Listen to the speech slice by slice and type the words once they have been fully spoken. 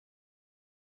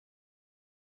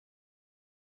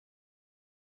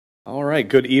All right,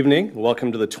 good evening.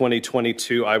 Welcome to the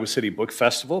 2022 Iowa City Book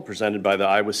Festival presented by the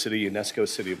Iowa City UNESCO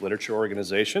City of Literature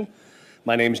Organization.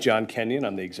 My name is John Kenyon.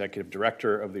 I'm the Executive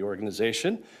Director of the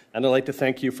organization, and I'd like to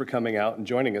thank you for coming out and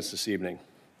joining us this evening.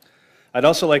 I'd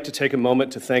also like to take a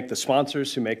moment to thank the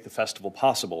sponsors who make the festival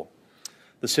possible.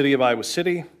 The City of Iowa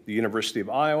City, the University of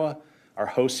Iowa, our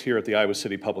hosts here at the Iowa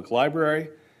City Public Library,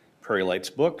 Prairie Lights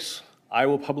Books,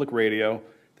 Iowa Public Radio,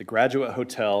 the Graduate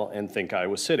Hotel, and Think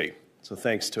Iowa City. So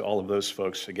thanks to all of those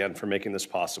folks, again, for making this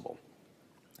possible.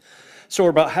 So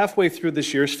we're about halfway through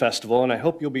this year's festival, and I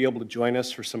hope you'll be able to join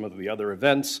us for some of the other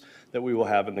events that we will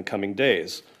have in the coming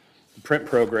days. The print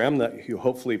program that you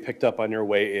hopefully picked up on your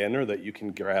way in or that you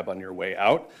can grab on your way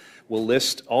out will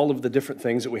list all of the different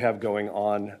things that we have going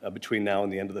on between now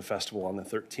and the end of the festival on the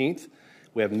 13th.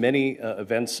 We have many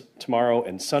events tomorrow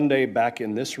and Sunday back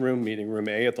in this room, Meeting Room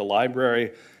A at the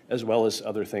library, as well as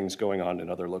other things going on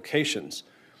in other locations.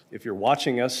 If you're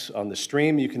watching us on the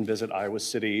stream, you can visit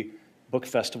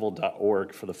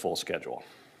iowacitybbookfestival.org for the full schedule.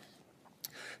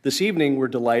 This evening, we're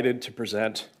delighted to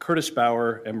present Curtis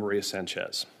Bauer and María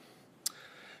Sánchez.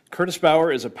 Curtis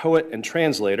Bauer is a poet and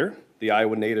translator. The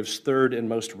Iowa native's third and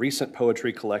most recent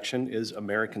poetry collection is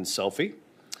American Selfie.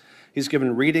 He's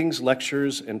given readings,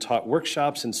 lectures, and taught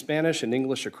workshops in Spanish and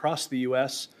English across the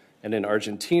U.S. and in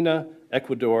Argentina,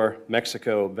 Ecuador,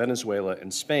 Mexico, Venezuela,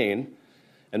 and Spain.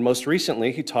 And most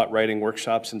recently, he taught writing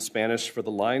workshops in Spanish for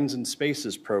the Lines and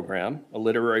Spaces program, a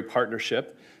literary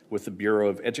partnership with the Bureau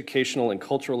of Educational and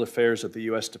Cultural Affairs at the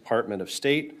U.S. Department of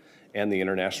State and the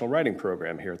International Writing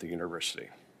Program here at the university.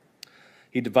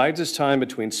 He divides his time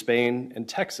between Spain and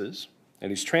Texas,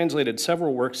 and he's translated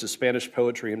several works of Spanish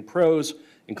poetry and prose,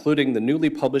 including the newly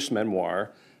published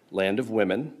memoir, Land of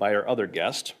Women, by our other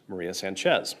guest, María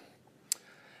Sánchez.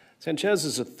 Sánchez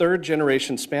is a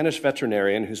third-generation Spanish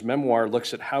veterinarian whose memoir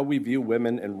looks at how we view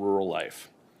women in rural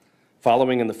life.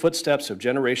 Following in the footsteps of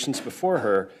generations before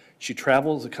her, she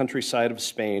travels the countryside of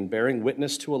Spain, bearing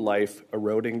witness to a life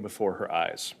eroding before her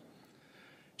eyes.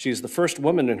 She is the first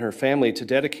woman in her family to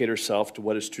dedicate herself to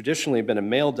what has traditionally been a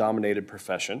male-dominated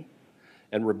profession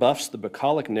and rebuffs the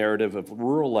bucolic narrative of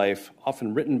rural life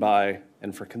often written by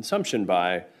and for consumption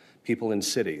by people in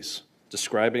cities,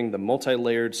 describing the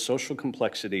multi-layered social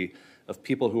complexity of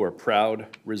people who are proud,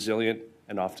 resilient,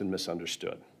 and often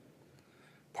misunderstood.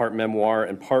 Part memoir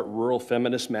and part rural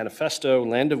feminist manifesto,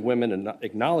 Land of Women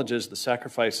acknowledges the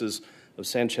sacrifices of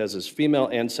Sanchez's female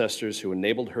ancestors who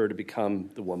enabled her to become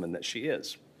the woman that she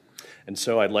is. And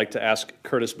so I'd like to ask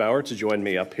Curtis Bauer to join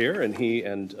me up here, and he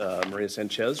and María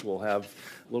Sánchez will have a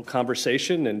little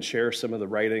conversation and share some of the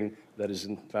writing that is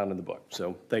found in the book.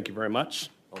 So thank you very much.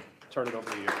 I'll turn it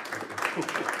over to you.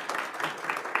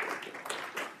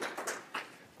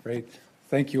 Great.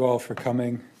 Thank you all for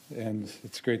coming, and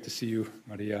it's great to see you,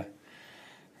 Maria.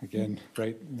 Again,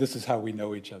 right, this is how we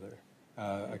know each other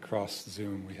across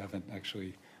Zoom. We haven't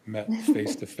actually met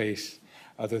face-to-face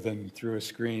other than through a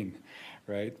screen,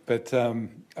 right? But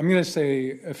I'm going to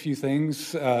say a few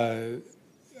things. I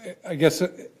guess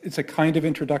it's a kind of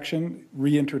introduction,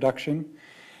 reintroduction.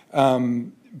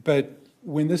 But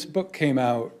when this book came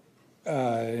out,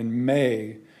 in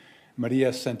May,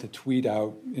 Maria sent a tweet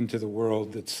out into the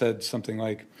world that said something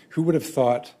like, who would have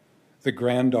thought the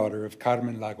granddaughter of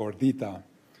Carmen La Gordita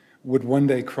would one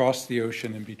day cross the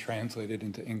ocean and be translated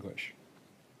into English?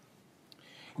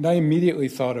 And I immediately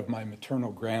thought of my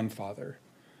maternal grandfather,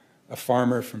 a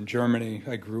farmer from Germany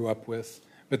I grew up with,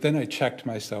 but then I checked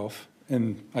myself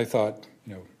and I thought,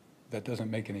 that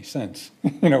doesn't make any sense.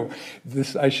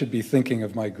 I should be thinking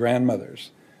of my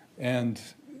grandmothers. And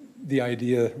the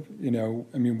idea,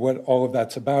 what all of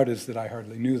that's about is that I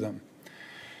hardly knew them.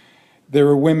 There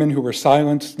were women who were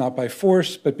silenced, not by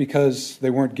force, but because they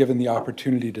weren't given the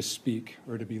opportunity to speak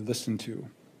or to be listened to.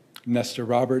 Nesta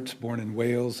Roberts, born in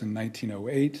Wales in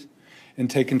 1908,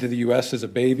 and taken to the U.S. as a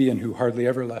baby and who hardly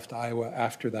ever left Iowa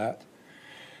after that.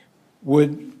 What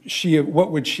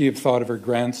would she have thought of her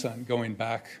grandson going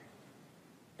back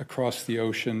across the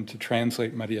ocean to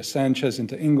translate María Sánchez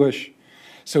into English?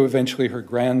 So eventually her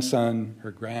grandson,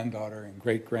 her granddaughter, and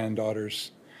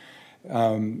great-granddaughters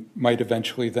might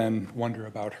eventually then wonder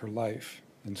about her life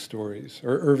and stories.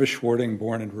 Or Irva Schwarting,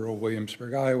 born in rural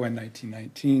Williamsburg, Iowa in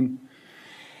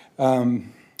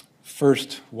 1919,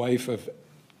 first wife of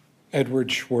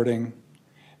Edward Schwarting,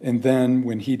 and then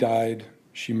when he died,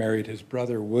 she married his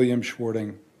brother, William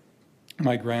Schwarting,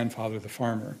 my grandfather, the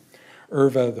farmer.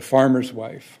 Irva, the farmer's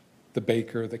wife, the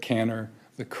baker, the canner,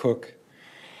 the cook,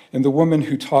 and the woman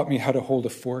who taught me how to hold a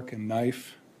fork and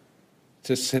knife,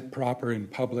 to sit proper in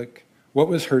public. What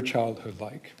was her childhood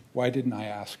like? Why didn't I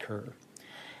ask her?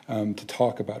 to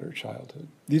talk about her childhood.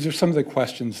 These are some of the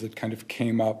questions that kind of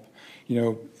came up,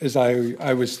 as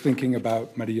I was thinking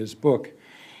about Maria's book.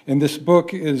 And this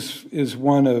book is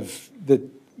one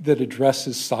that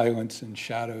addresses silence and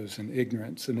shadows and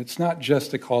ignorance. And it's not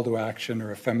just a call to action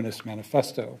or a feminist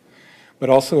manifesto, but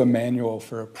also a manual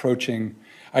for approaching,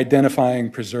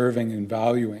 identifying, preserving, and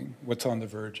valuing what's on the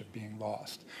verge of being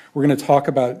lost. We're going to talk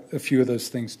about a few of those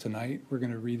things tonight. We're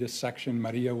going to read a section.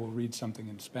 Maria will read something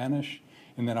in Spanish,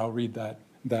 and then I'll read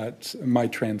my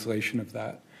translation of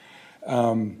that.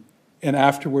 And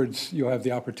afterwards, you'll have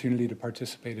the opportunity to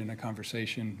participate in a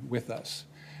conversation with us.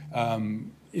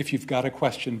 If you've got a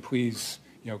question, please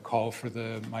call for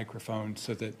the microphone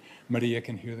so that Maria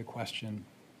can hear the question,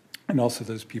 and also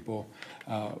those people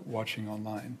watching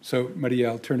online. So, Maria,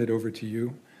 I'll turn it over to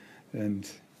you, and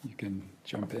you can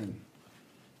jump in.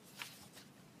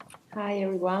 Hi,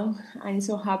 everyone. I'm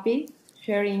so happy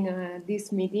sharing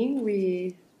this meeting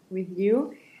with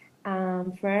you.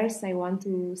 First, I want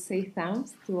to say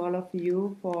thanks to all of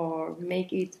you for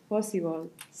making it possible.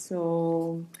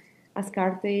 So, as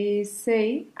Carte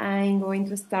say, I'm going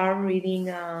to start reading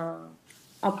a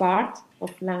part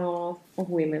of Land of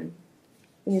Women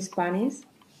in Spanish.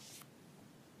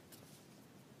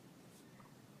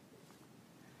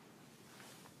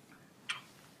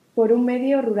 Por un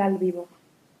medio rural vivo.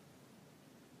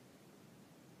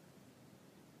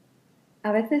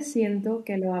 A veces siento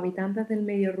que los habitantes del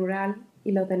medio rural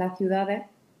y los de las ciudades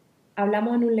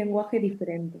hablamos en un lenguaje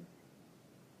diferente,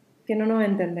 que no nos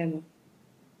entendemos.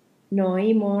 Nos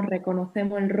oímos,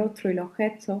 reconocemos el rostro y los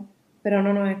gestos, pero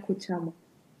no nos escuchamos.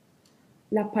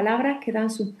 Las palabras quedan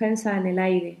suspensas en el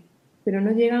aire, pero no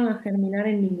llegan a germinar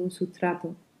en ningún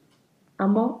sustrato.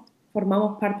 Ambos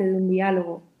formamos parte de un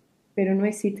diálogo, pero no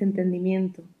existe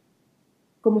entendimiento.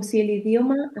 Como si el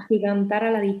idioma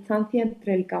agigantara la distancia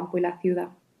entre el campo y la ciudad.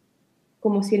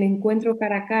 Como si el encuentro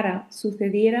cara a cara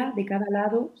sucediera de cada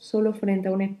lado solo frente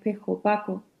a un espejo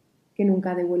opaco que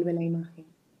nunca devuelve la imagen.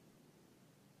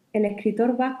 El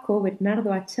escritor vasco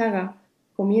Bernardo Achaga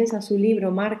comienza su libro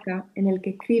Marca, en el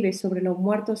que escribe sobre los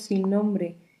muertos sin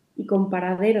nombre y con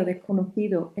paradero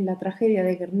desconocido en la tragedia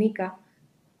de Guernica,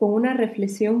 con una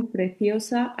reflexión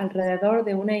preciosa alrededor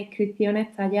de unas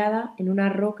inscripciones talladas en una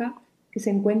roca que se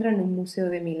encuentra en un museo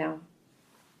de Milán.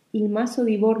 Il maso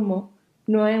di Bormo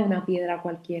no es una piedra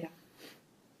cualquiera.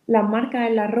 Las marcas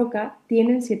en la roca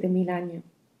tienen 7000 años.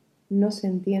 No se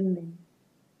entienden.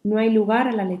 No hay lugar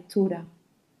a la lectura.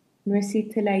 No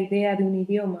existe la idea de un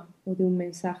idioma o de un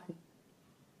mensaje.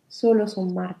 Solo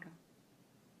son marcas.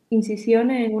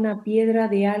 Incisiones en una piedra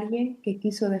de alguien que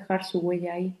quiso dejar su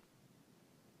huella ahí.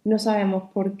 No sabemos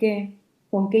por qué,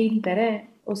 con qué interés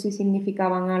o si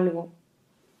significaban algo.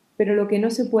 Pero lo que no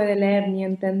se puede leer ni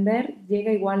entender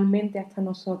llega igualmente hasta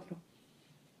nosotros.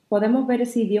 Podemos ver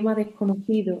ese idioma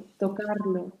desconocido,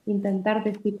 tocarlo, intentar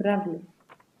descifrarlo.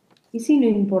 ¿Y si no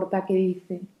importa qué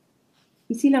dice?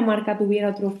 ¿Y si la marca tuviera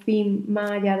otro fin más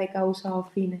allá de causas o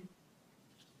fines?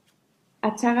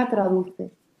 Achaga traduce.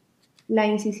 Las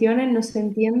incisiones no se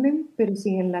entienden, pero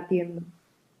siguen latiendo.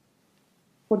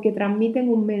 Porque transmiten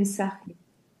un mensaje.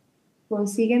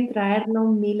 Consiguen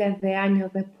traernos miles de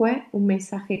años después un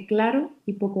mensaje claro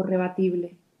y poco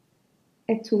rebatible.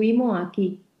 Estuvimos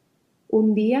aquí.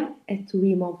 Un día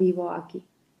estuvimos vivos aquí.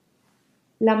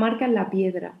 La marca es la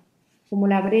piedra, como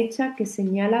la brecha que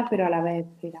señala pero a la vez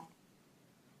espera.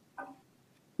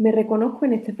 Me reconozco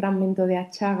en este fragmento de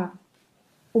Achaga,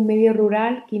 un medio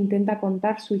rural que intenta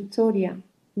contar su historia,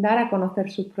 dar a conocer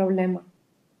sus problemas.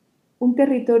 Un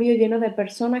territorio lleno de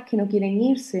personas que no quieren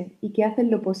irse y que hacen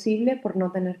lo posible por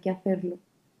no tener que hacerlo.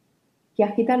 Que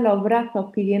agitan los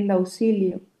brazos pidiendo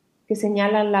auxilio, que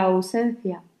señalan la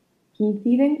ausencia, que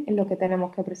inciden en lo que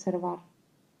tenemos que preservar.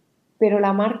 Pero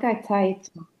la marca está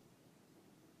hecha.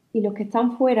 Y los que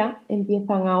están fuera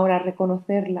empiezan ahora a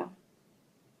reconocerla.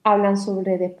 Hablan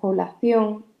sobre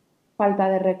despoblación, falta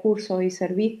de recursos y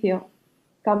servicios,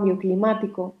 cambio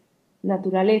climático,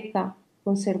 naturaleza,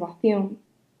 conservación,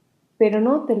 pero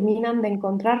no terminan de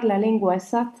encontrar la lengua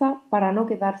exacta para no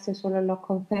quedarse solo en los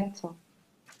conceptos,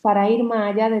 para ir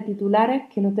más allá de titulares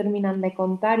que no terminan de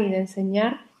contar y de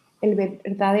enseñar el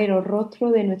verdadero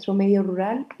rostro de nuestro medio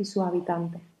rural y sus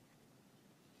habitantes.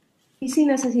 ¿Y si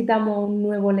necesitamos un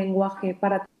nuevo lenguaje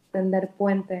para tender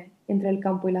puentes entre el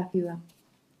campo y la ciudad?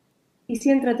 ¿Y si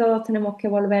entre todos tenemos que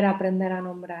volver a aprender a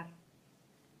nombrar?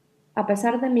 A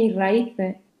pesar de mis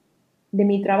raíces, de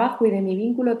mi trabajo y de mi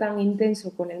vínculo tan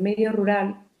intenso con el medio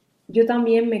rural, yo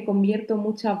también me convierto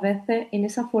muchas veces en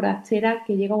esa forastera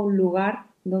que llega a un lugar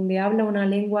donde habla una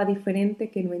lengua diferente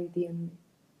que no entiende.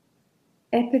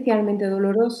 Es especialmente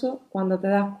doloroso cuando te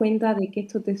das cuenta de que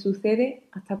esto te sucede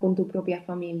hasta con tu propia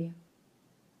familia.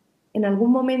 En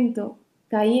algún momento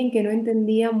caí en que no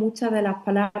entendía muchas de las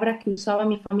palabras que usaba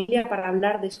mi familia para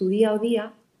hablar de su día a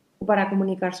día o para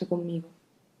comunicarse conmigo.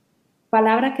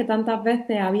 Palabras que tantas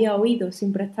veces había oído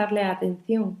sin prestarle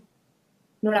atención.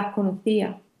 No las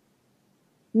conocía.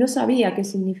 No sabía qué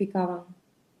significaban.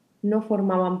 No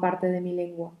formaban parte de mi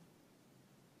lengua.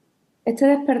 Este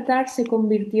despertar se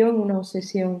convirtió en una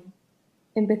obsesión.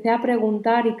 Empecé a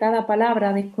preguntar y cada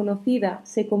palabra desconocida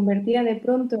se convertía de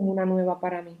pronto en una nueva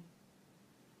para mí.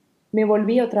 Me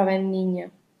volví otra vez niña.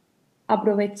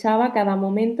 Aprovechaba cada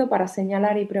momento para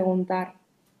señalar y preguntar.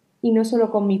 Y no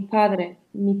solo con mis padres,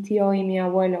 mis tíos y mis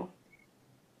abuelos.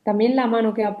 También la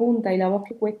mano que apunta y la voz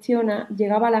que cuestiona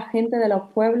llegaba a la gente de los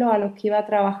pueblos a los que iba a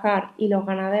trabajar y los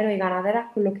ganaderos y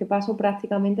ganaderas con los que paso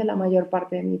prácticamente la mayor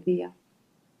parte de mis días.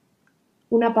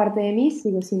 Una parte de mí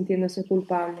sigue sintiéndose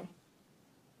culpable.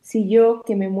 Si yo,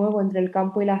 que me muevo entre el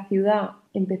campo y la ciudad,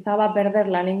 empezaba a perder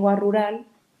la lengua rural,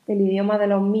 el idioma de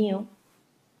los míos,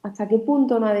 ¿hasta qué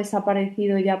punto no ha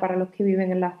desaparecido ya para los que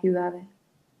viven en las ciudades?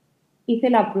 Hice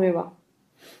la prueba.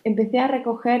 Empecé a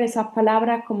recoger esas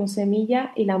palabras como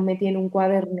semillas y las metí en un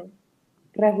cuaderno,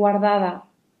 resguardadas,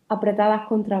 apretadas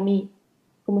contra mí,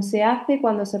 como se hace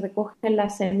cuando se recogen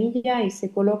las semillas y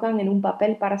se colocan en un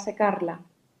papel para secarlas.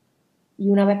 Y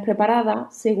una vez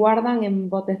preparadas, se guardan en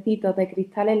botecitos de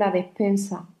cristal en la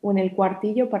despensa o en el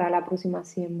cuartillo para la próxima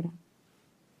siembra.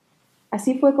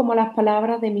 Así fue como las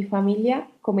palabras de mi familia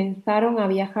comenzaron a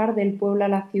viajar del pueblo a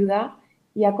la ciudad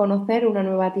y a conocer una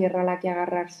nueva tierra a la que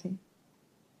agarrarse.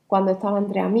 Cuando estaba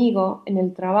entre amigos, en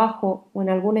el trabajo o en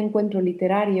algún encuentro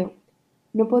literario,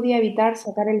 no podía evitar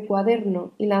sacar el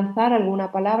cuaderno y lanzar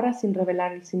alguna palabra sin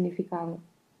revelar el significado.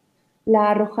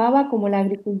 La arrojaba como el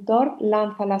agricultor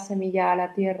lanza la semilla a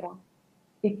la tierra,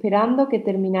 esperando que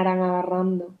terminaran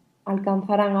agarrando,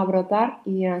 alcanzaran a brotar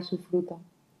y dieran su fruto.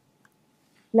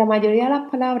 La mayoría de las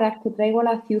palabras que traigo a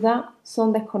la ciudad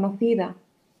son desconocidas,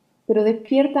 pero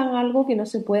despiertan algo que no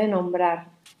se puede nombrar,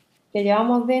 que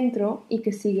llevamos dentro y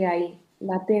que sigue ahí,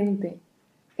 latente,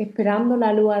 esperando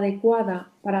la luz adecuada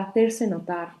para hacerse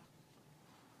notar.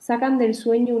 Sacan del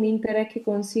sueño un interés que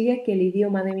consigue que el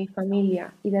idioma de mi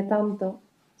familia y de tanto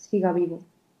siga vivo.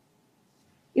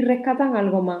 Y rescatan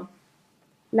algo más.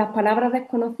 Las palabras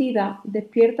desconocidas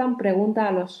despiertan preguntas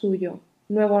a los suyos,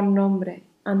 nuevos nombres,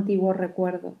 antiguos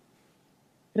recuerdos.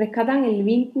 Rescatan el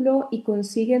vínculo y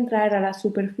consiguen traer a la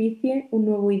superficie un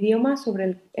nuevo idioma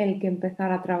sobre el que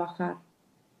empezar a trabajar.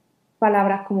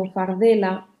 Palabras como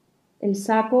fardela, el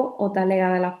saco o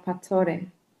talega de los pastores,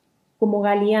 como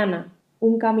galiana,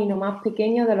 un camino más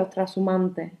pequeño de los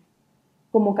trashumantes,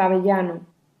 como cabellano,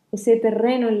 ese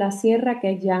terreno en la sierra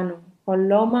que es llano, con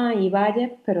lomas y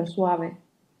valles pero suaves,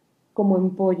 como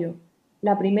empollo,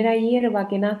 la primera hierba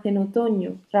que nace en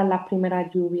otoño tras las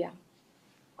primeras lluvias,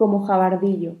 como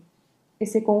jabardillo,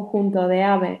 ese conjunto de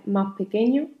aves más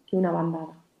pequeño que una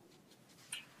bandada.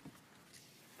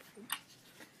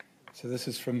 So this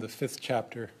is from the 5th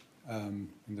chapter in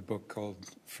the book called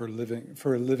For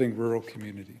a Living Rural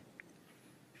Community.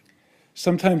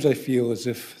 Sometimes I feel as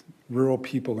if rural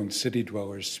people and city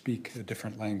dwellers speak a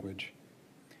different language,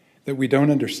 that we don't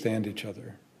understand each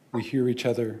other. We hear each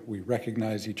other, we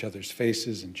recognize each other's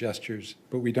faces and gestures,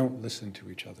 but we don't listen to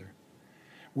each other.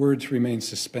 Words remain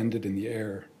suspended in the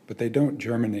air, but they don't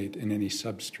germinate in any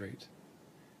substrate.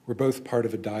 We're both part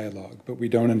of a dialogue, but we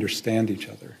don't understand each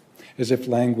other, as if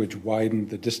language widened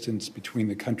the distance between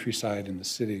the countryside and the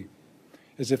city,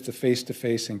 as if the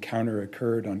face-to-face encounter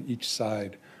occurred on each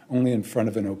side only in front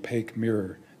of an opaque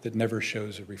mirror that never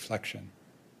shows a reflection.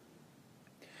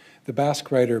 The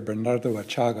Basque writer Bernardo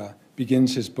Achaga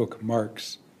begins his book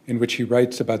Marks, in which he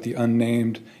writes about the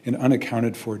unnamed and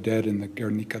unaccounted-for dead in the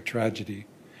Guernica tragedy,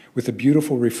 with a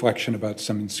beautiful reflection about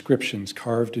some inscriptions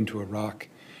carved into a rock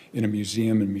in a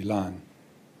museum in Milan.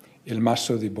 Il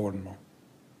Masso di Borno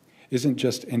isn't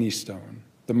just any stone.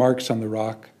 The marks on the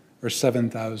rock are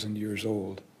 7,000 years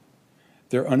old.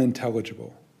 They're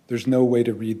unintelligible. There's no way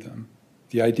to read them.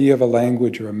 The idea of a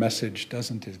language or a message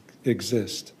doesn't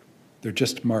exist. They're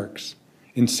just marks,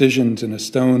 incisions in a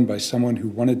stone by someone who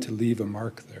wanted to leave a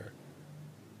mark there.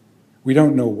 We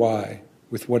don't know why,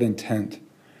 with what intent,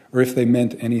 or if they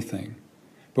meant anything,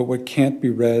 but what can't be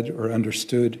read or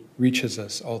understood reaches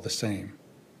us all the same.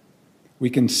 We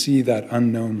can see that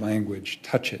unknown language,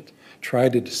 touch it, try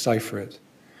to decipher it.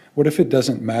 What if it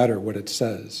doesn't matter what it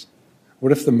says?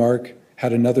 What if the mark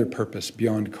had another purpose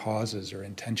beyond causes or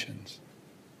intentions?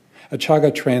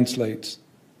 Achaga translates,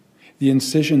 the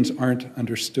incisions aren't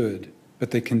understood,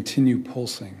 but they continue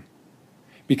pulsing,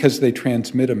 because they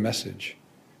transmit a message,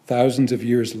 thousands of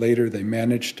years later, they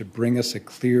managed to bring us a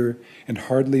clear and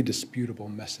hardly disputable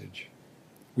message.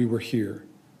 We were here.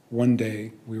 One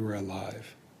day, we were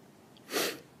alive.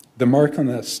 The mark on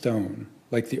that stone,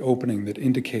 like the opening that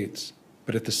indicates,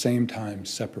 but at the same time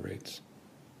separates.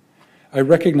 I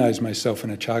recognize myself in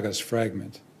a Chagas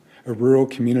fragment, a rural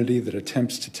community that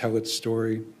attempts to tell its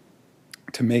story,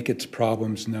 to make its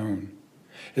problems known,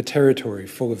 a territory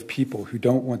full of people who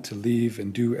don't want to leave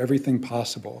and do everything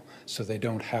possible so they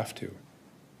don't have to.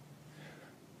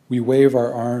 We wave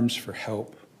our arms for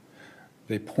help.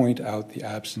 They point out the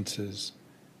absences.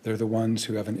 They're the ones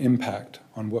who have an impact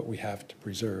on what we have to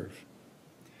preserve.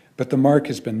 But the mark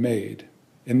has been made,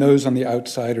 and those on the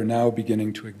outside are now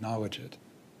beginning to acknowledge it.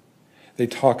 They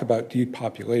talk about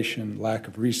depopulation, lack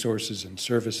of resources and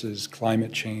services,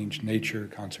 climate change, nature,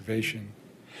 conservation.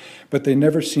 But they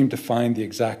never seem to find the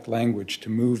exact language to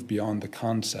move beyond the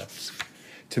concepts,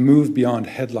 to move beyond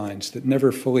headlines that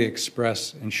never fully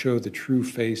express and show the true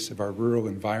face of our rural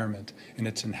environment and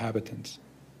its inhabitants.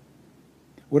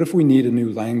 What if we need a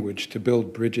new language to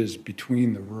build bridges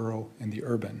between the rural and the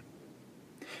urban?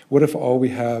 What if all we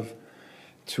have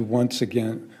to once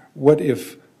again, what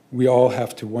if we all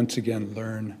have to once again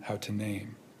learn how to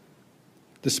name?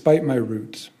 Despite my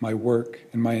roots, my work,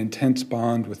 and my intense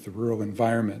bond with the rural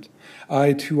environment,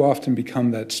 I too often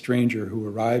become that stranger who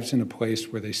arrives in a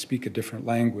place where they speak a different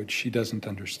language she doesn't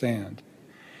understand.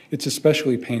 It's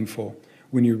especially painful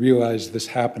when you realize this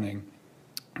happening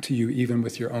to you even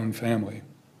with your own family.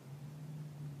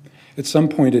 At some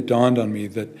point, it dawned on me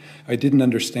that I didn't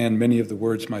understand many of the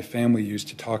words my family used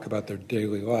to talk about their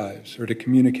daily lives or to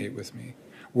communicate with me,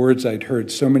 words I'd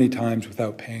heard so many times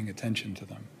without paying attention to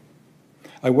them.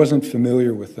 I wasn't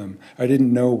familiar with them. I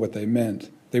didn't know what they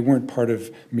meant. They weren't part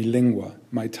of mi lingua,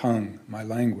 my tongue, my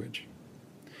language.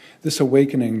 This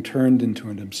awakening turned into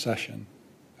an obsession.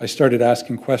 I started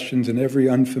asking questions, and every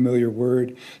unfamiliar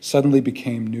word suddenly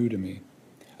became new to me.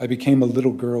 I became a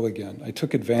little girl again. I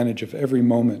took advantage of every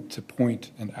moment to point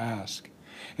and ask,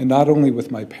 and not only with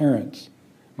my parents,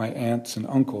 my aunts and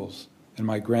uncles, and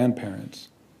my grandparents.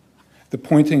 The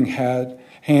pointing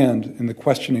hand and the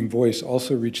questioning voice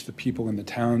also reached the people in the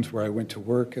towns where I went to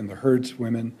work and the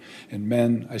herdswomen and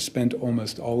men I spent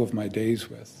almost all of my days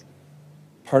with.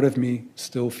 Part of me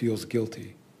still feels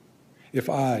guilty. If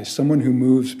I, someone who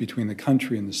moves between the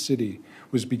country and the city,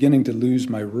 was beginning to lose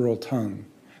my rural tongue,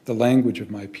 the language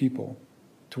of my people,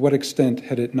 to what extent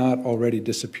had it not already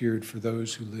disappeared for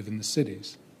those who live in the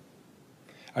cities?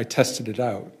 I tested it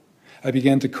out. I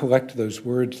began to collect those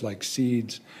words like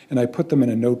seeds, and I put them in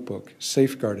a notebook,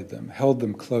 safeguarded them, held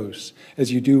them close,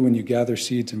 as you do when you gather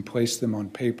seeds and place them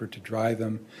on paper to dry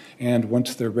them, and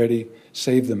once they're ready,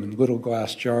 save them in little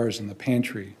glass jars in the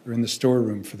pantry or in the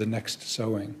storeroom for the next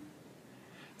sowing.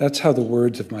 That's how the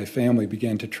words of my family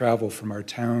began to travel from our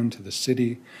town to the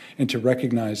city and to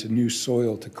recognize a new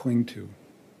soil to cling to.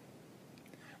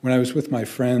 When I was with my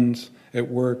friends, at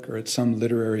work, or at some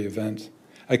literary event,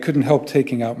 I couldn't help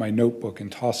taking out my notebook and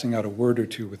tossing out a word or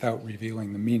two without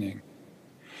revealing the meaning.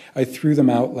 I threw them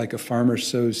out like a farmer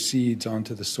sows seeds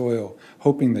onto the soil,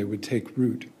 hoping they would take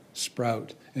root,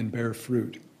 sprout, and bear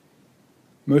fruit.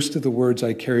 Most of the words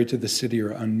I carry to the city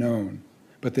are unknown,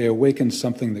 but they awaken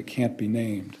something that can't be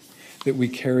named, that we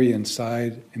carry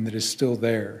inside and that is still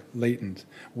there, latent,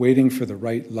 waiting for the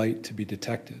right light to be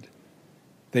detected.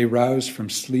 They rouse from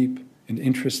sleep an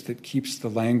interest that keeps the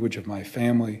language of my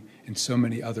family and so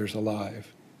many others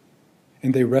alive.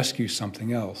 And they rescue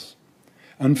something else.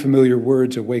 Unfamiliar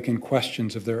words awaken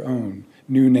questions of their own,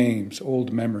 new names,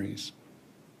 old memories.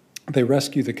 They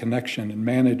rescue the connection and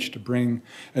manage to bring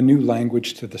a new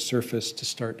language to the surface to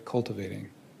start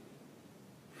cultivating.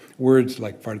 Words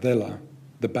like fardela,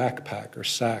 the backpack or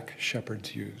sack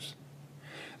shepherds use,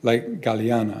 like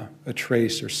galeana, a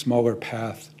trace or smaller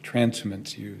path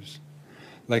transhumants use,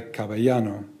 like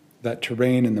caballano, that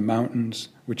terrain in the mountains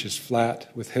which is flat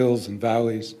with hills and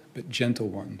valleys, but gentle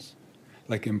ones,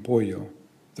 like empollo,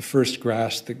 the first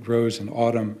grass that grows in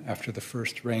autumn after the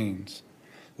first rains,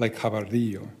 like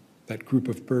jabardillo, that group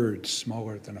of birds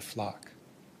smaller than a flock.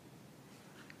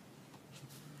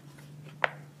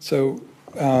 So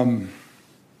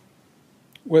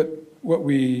what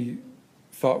we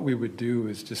thought we would do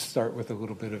is just start with a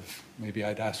little bit of, maybe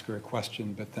I'd ask her a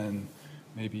question, but then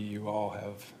maybe you all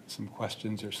have some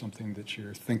questions or something that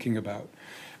you're thinking about.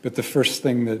 But the first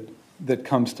thing that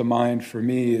comes to mind for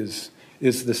me is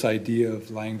this idea of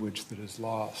language that is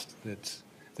lost, that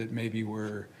maybe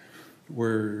there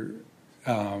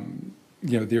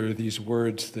are these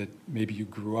words that maybe you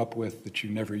grew up with that you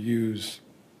never use.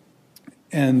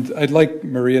 And I'd like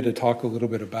Maria to talk a little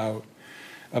bit about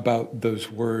about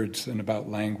those words and about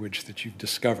language that you've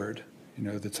discovered, you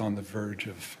know, that's on the verge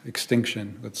of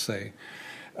extinction, let's say.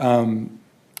 And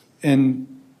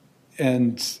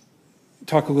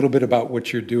talk a little bit about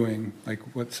what you're doing, like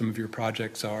what some of your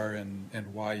projects are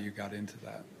and why you got into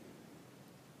that.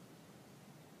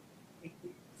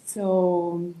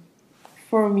 So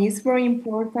for me, it's very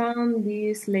important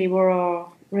this labor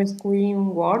of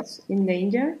rescuing words in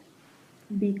danger,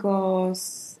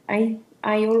 because I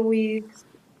always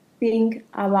think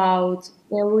about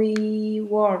every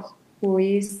word who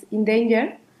is in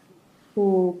danger,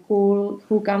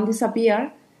 who can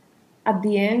disappear. At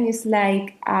the end, it's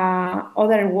like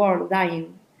other word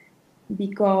dying,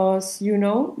 because you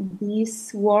know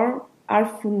these words are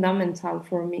fundamental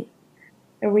for me.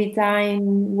 Every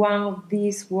time one of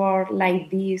these words like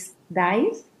this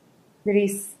dies, there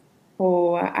is,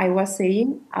 or I was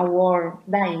saying, a word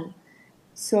dying.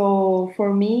 So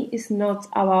for me, it's not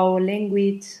about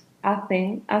language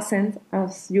accent,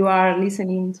 as you are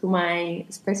listening to my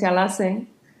special accent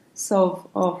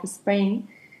of Spain,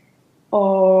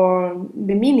 or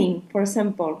the meaning, for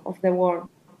example, of the word.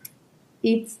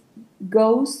 It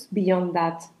goes beyond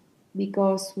that,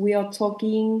 because we are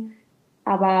talking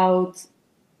about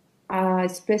a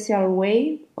special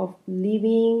way of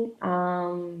living,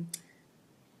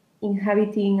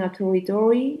 inhabiting a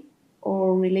territory,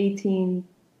 or relating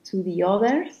to the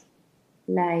others.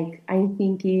 Like I'm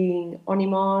thinking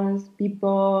animals,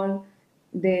 people,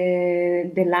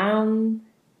 the land,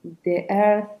 the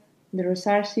earth, the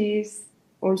resources.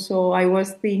 Also, I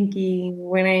was thinking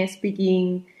when I am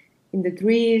speaking in the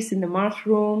trees, in the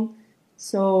mushroom.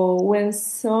 So when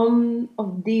some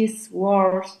of these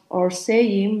words are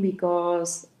saying,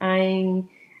 because I'm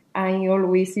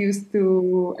used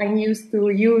to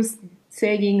use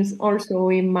sayings also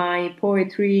in my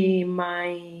poetry, in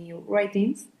my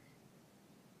writings.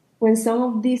 When some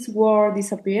of these words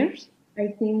disappears, I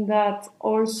think that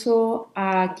also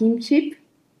kinship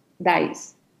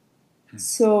dies.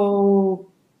 So,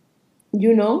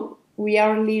 you know, we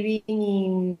are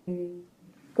living in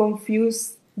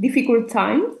confused, difficult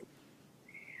times.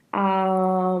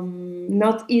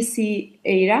 Not easy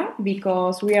era,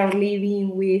 because we are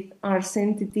living with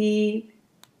uncertainty.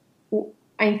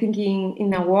 I'm thinking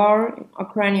in a war,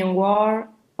 Ukrainian war,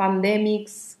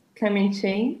 pandemics, climate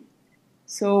change.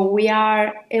 So we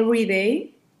are every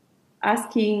day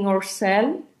asking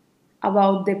ourselves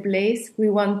about the place we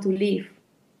want to live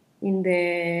in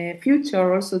the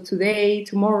future, also today,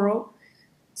 tomorrow.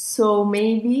 So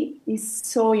maybe it's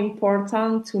so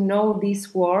important to know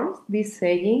these words, this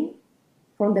saying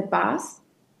from the past,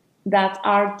 that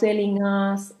are telling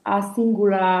us a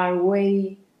singular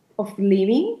way of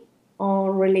living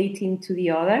or relating to the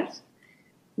others,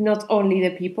 not only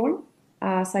the people,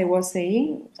 as I was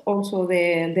saying, also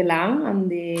the land and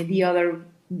the other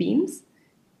beings.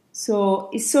 So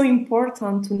it's so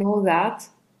important to know that,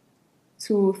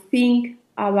 to think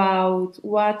about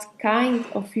what kind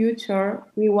of future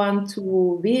we want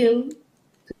to build,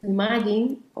 to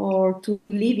imagine, or to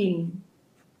live in,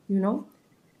 you know?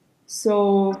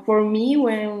 So for me,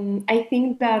 when I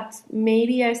think that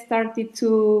maybe I started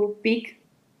to pick,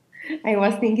 I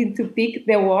was thinking to pick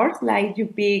the words, like you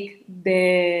pick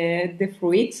the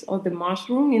fruits of the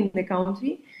mushroom in the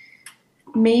country.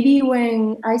 Maybe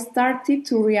when I started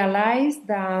to realize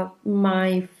that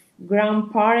my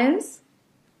grandparents,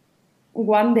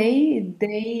 one day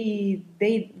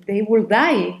they will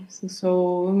die.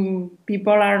 So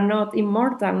people are not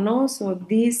immortal, no? So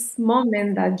this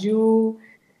moment that you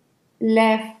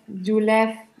left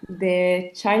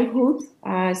the childhood,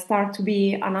 start to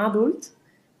be an adult,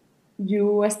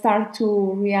 you start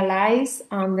to realize,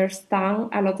 understand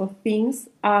a lot of things.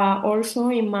 Also,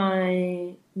 in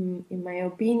my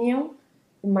opinion,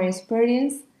 in my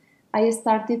experience, I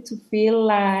started to feel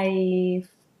like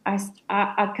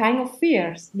a kind of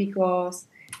fears, because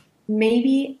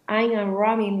maybe I'm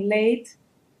arriving late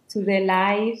to the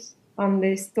lives and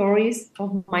the stories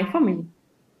of my family.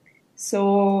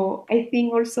 So I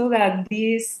think also that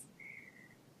this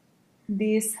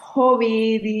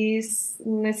hobby, this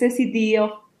necessity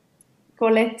of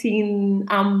collecting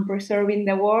and preserving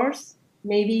the words,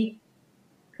 maybe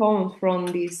comes from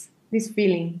this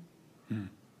feeling.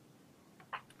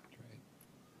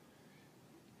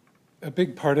 A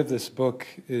big part of this book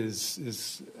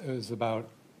is about,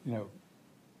 you know,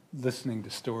 listening to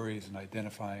stories and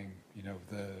identifying, you know,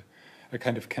 a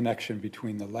kind of connection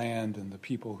between the land and the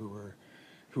people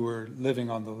who are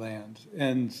living on the land.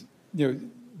 And, you know,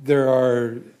 there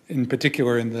are, in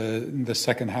particular in the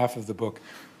second half of the book,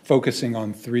 focusing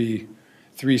on three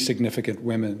significant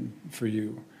women for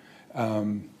you.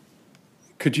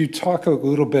 Could you talk a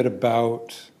little bit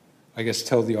about, I guess,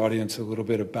 tell the audience a little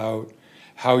bit about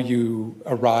how you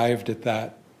arrived at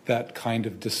that kind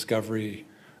of discovery?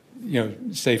 You know,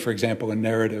 say, for example, a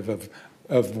narrative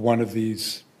of one of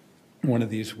these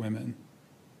women,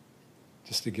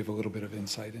 just to give a little bit of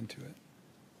insight into it.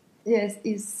 Yes,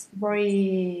 this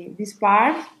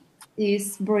part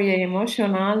is very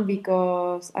emotional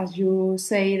because, as you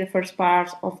say, the first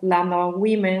part of Land of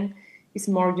Women is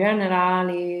more general.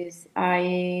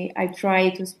 I try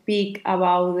to speak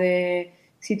about the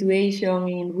situation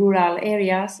in rural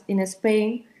areas in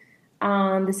Spain,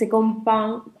 and the second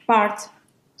part,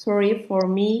 for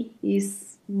me,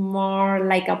 is more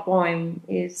like a poem.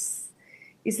 It's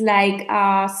like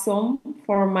a song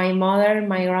for my mother,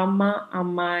 my grandma,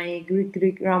 and my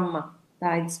great-great-grandma,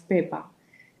 that's Pepa,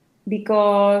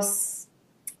 because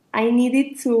I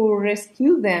needed to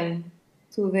rescue them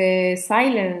to the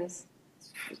silence,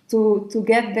 to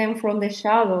get them from the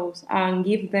shadows and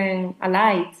give them a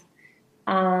light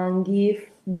and give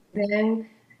them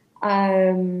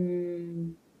a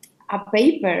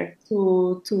paper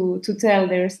to tell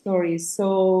their stories.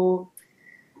 So,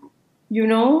 you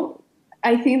know,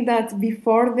 I think that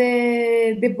before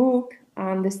the book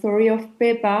and the story of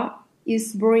Pepa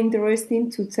is very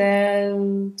interesting to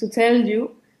tell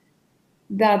you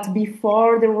that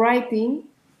before the writing,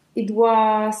 it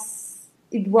was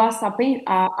a pain.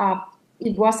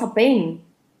 It was a pain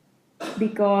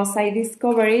because I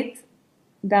discovered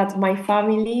that my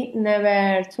family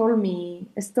never told me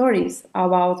stories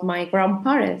about my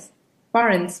grandparents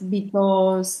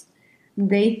because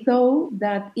they thought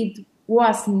that it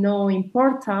was no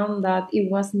important, that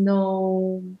it was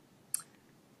no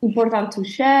important to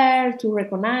share, to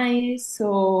recognize.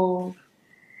 So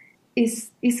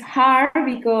it's hard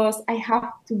because I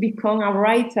have to become a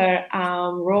writer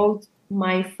and wrote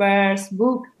my first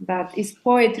book that is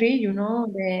poetry, you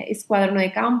know, it's Cuaderno de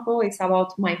Campo. It's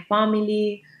about my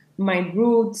family, my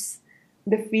roots,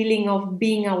 the feeling of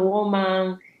being a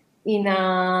woman in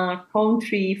a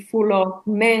country full of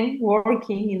men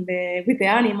working with the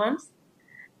animals.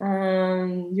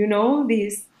 And, you know,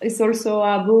 this is also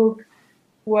a book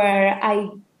where I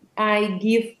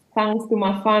give thanks to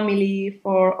my family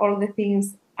for all the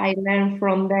things I learned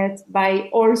from that, but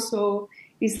also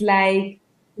it's like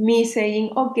me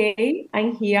saying, okay,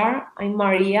 I'm here, I'm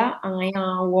Maria, and I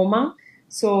am a woman,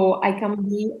 so I can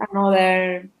be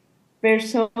another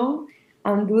person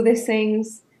and do the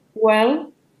things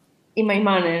well in my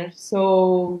manner.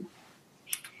 So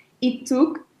it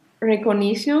took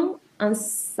recognition and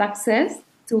success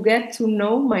to get to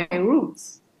know my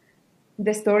roots,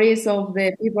 the stories of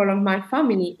the people of my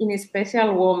family, in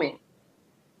special women.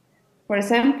 For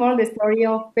example, the story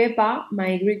of Pepa,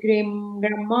 my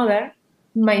great-grandmother.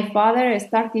 My father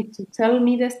started to tell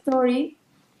me the story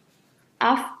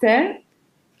after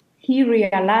he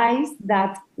realized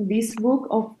that this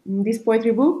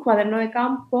poetry book, Cuaderno de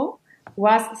Campo,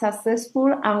 was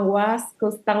successful and was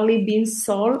constantly being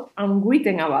sold and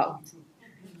written about.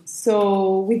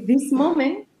 So with this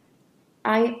moment,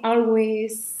 I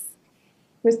always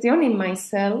questioning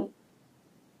myself,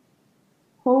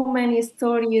 how many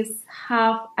stories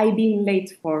have I been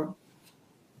late for?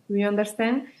 Do you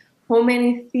understand? How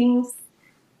many things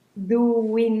do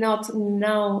we not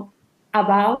know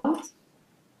about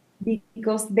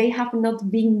because they have not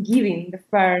been given the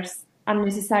first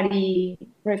unnecessary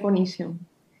recognition?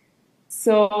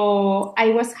 So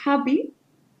I was happy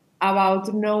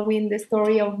about knowing the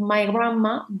story of my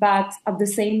grandma, but at the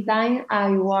same time,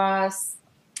 I was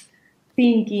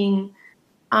thinking,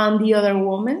 and the other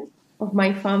women of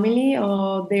my family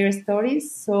or their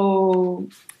stories. So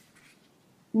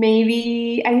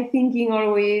maybe I'm thinking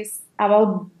always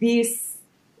about these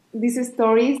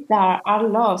stories that are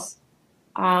lost.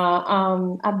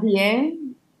 At the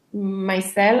end,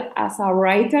 myself as a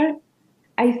writer,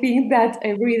 I think that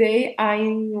every day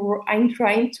I'm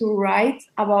trying to write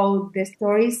about the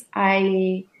stories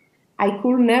I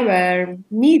could never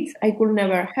meet, I could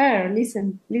never hear,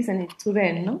 listen to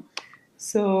them, no?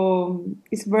 So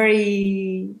it's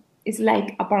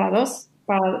like a paradox.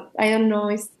 I don't know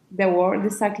is the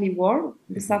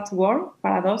exact word,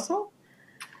 paradoxo.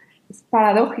 It's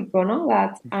paradoxical, no?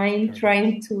 That I'm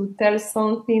trying to tell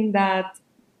something that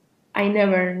I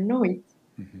never know it.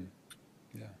 Mm-hmm.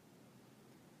 Yeah.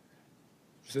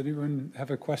 Does anyone have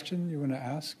a question you want to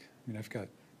ask? I mean, I've got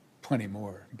plenty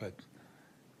more, but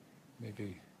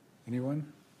maybe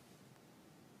anyone?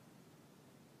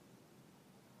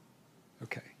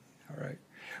 Okay, all right.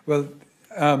 Well,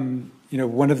 you know,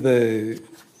 one of the,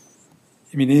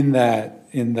 I mean, in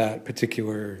that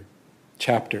particular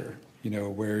chapter,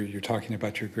 where you're talking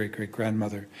about your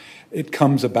great-great-grandmother, it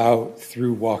comes about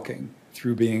through walking,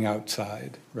 through being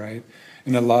outside, right?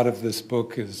 And a lot of this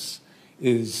book is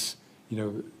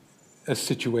a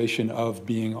situation of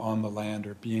being on the land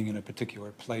or being in a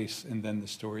particular place, and then the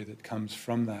story that comes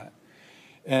from that.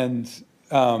 And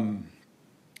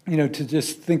to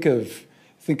just think of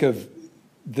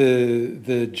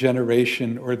the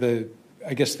generation, or the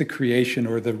creation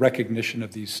or the recognition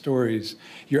of these stories.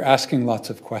 You're asking lots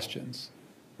of questions,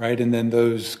 right? And then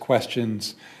those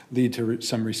questions lead to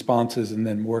some responses, and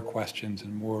then more questions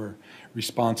and more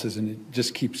responses, and it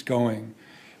just keeps going.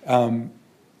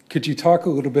 Could you talk a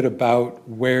little bit about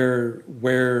where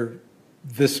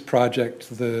this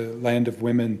project, the Land of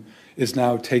Women, is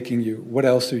now taking you? What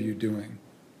else are you doing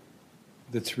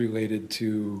that's related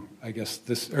to,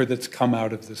 this, or that's come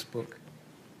out of this book?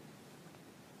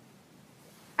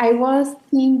 I was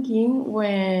thinking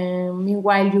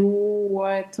meanwhile you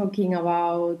were talking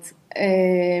about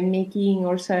making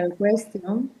also a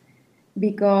question,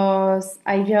 because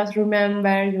I just remember,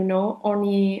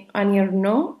 Annie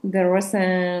Ernaux, the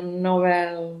recent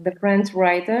novel, the French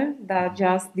writer that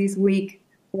just this week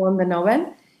won the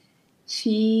Nobel.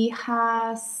 She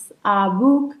has a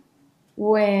book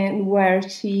where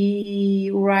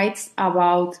she writes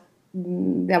about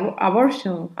the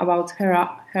abortion, about her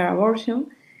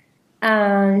abortion,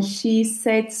 and she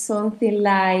said something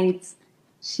like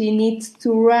she needs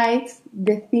to write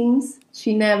the things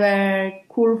she never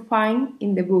could find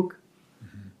in the book.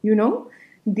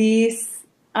 This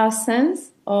a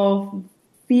sense of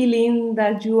feeling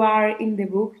that you are in the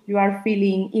book, you are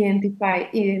feeling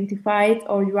identified,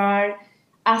 or you are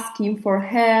asking for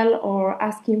help or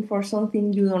asking for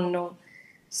something you don't know.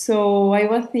 So I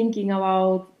was thinking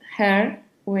about her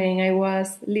when I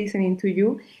was listening to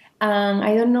you. And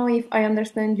I don't know if I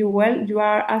understand you well. You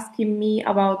are asking me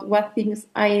about what things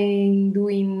I'm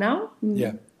doing now.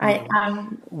 Yeah. I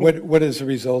am. What has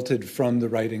resulted from the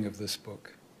writing of this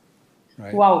book?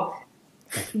 Right. Wow.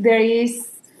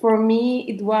 For me,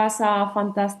 it was a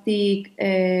fantastic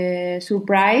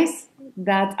surprise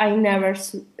that I never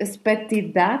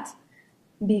expected that,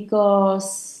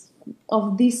 because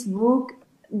of this book,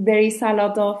 there is a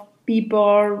lot of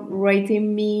people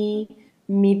writing me,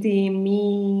 meeting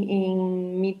me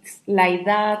in meets like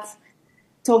that,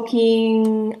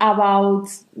 talking about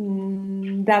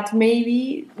that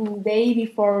maybe they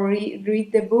before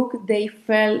read the book they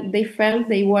felt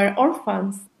they were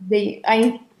orphans.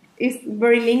 It's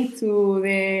very linked to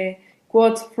the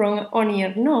quote from Annie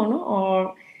Ernaux,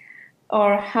 no?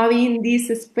 Or having this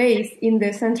space in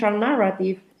the central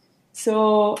narrative.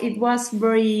 So it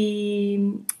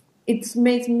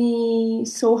made me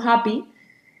so happy.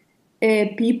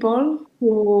 People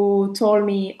who told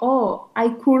me, oh, I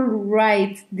could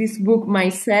write this book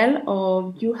myself,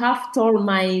 or you have told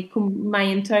my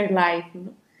entire life.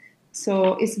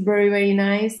 So it's very, very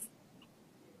nice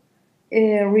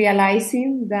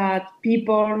realizing that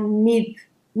people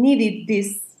needed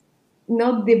this,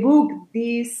 not the book,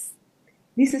 this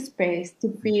space to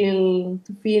feel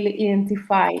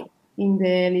identified in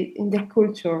the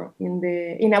culture,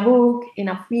 in a book, in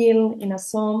a film, in a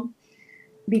song.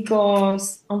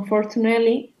 Because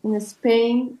unfortunately in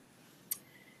Spain,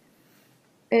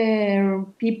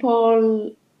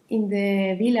 people in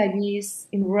the villages,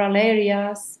 in rural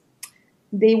areas,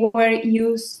 they were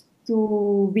used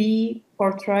to be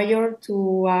portrayed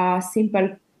to a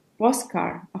simple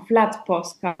postcard, a flat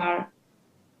postcard,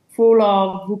 full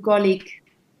of bucolic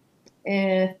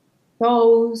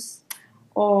thoughts,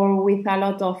 or with a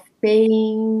lot of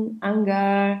pain,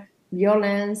 anger,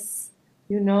 violence,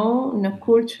 in a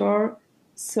culture.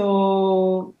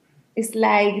 So it's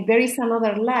like there is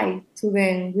another light to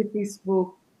them with this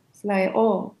book. It's like,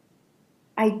 oh,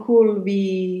 I could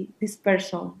be this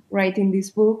person writing this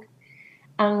book.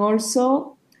 And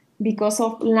also because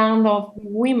of Land of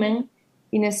Women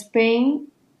in Spain,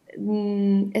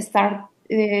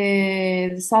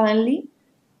 suddenly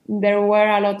there were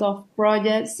a lot of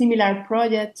projects, similar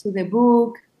projects to the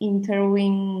book,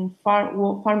 interviewing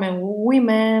farming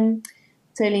women,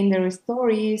 telling their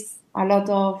stories, a lot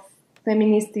of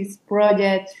feminist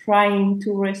projects trying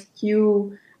to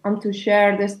rescue and to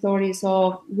share the stories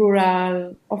of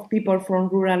people from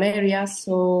rural areas.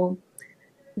 So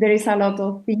there is a lot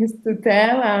of things to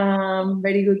tell,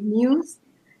 very good news.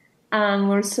 And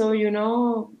also,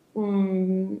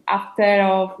 after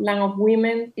of Land of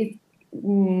Women, it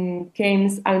came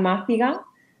Almáciga,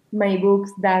 my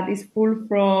books that is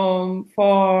full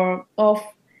of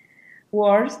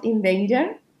words in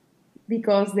danger,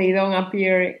 because they don't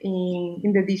appear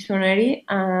in the dictionary.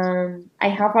 I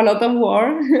have a lot of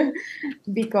words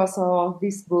because of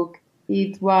this book.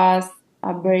 it was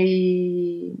a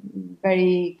very,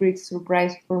 very great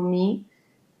surprise for me.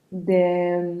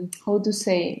 The, how to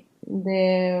say,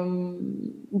 the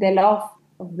love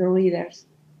of the readers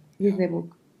with the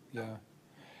book. Yeah.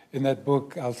 In that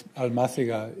book,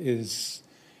 Almáciga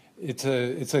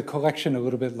it's a collection a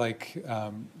little bit like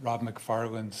Rob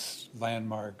McFarlane's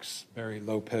Landmarks, Barry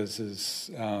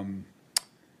Lopez's, Home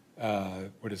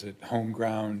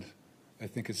Ground, I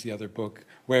think is the other book,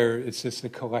 where it's just a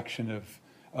collection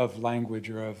of language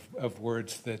or of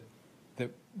words that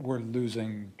we're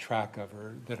losing track of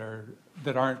or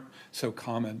that aren't so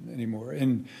common anymore.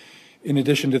 And in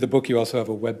addition to the book, you also have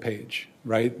a webpage,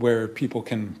 right, where people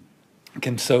can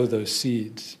sow those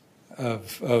seeds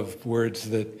of words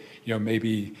that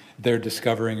maybe they're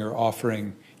discovering or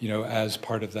offering as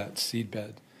part of that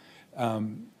seedbed.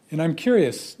 And I'm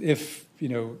curious if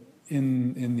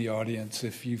in the audience,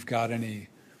 if you've got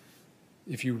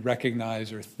if you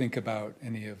recognize or think about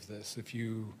any of this, if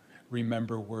you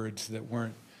remember words that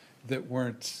weren't,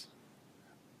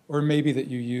 or maybe that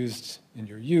you used in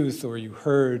your youth or you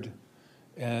heard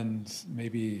and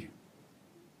maybe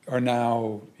are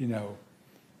now, you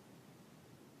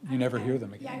never hear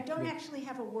them again. Yeah, I don't actually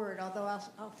have a word, although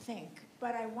I'll think.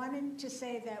 But I wanted to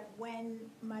say that when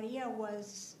Maria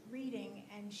was reading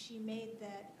and she made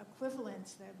that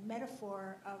equivalence, the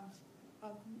metaphor of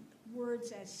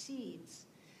words as seeds,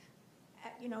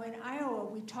 in Iowa,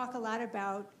 we talk a lot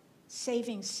about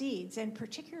saving seeds, and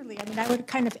particularly, I would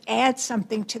kind of add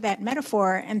something to that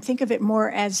metaphor and think of it more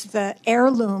as the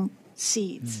heirloom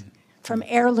seeds from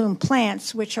heirloom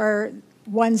plants, which are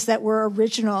ones that were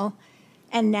original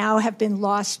and now have been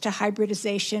lost to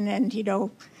hybridization and,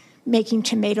 making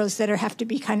tomatoes that have to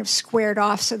be kind of squared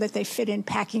off so that they fit in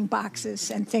packing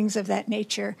boxes and things of that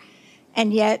nature.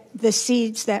 And yet the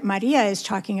seeds that Maria is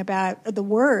talking about, the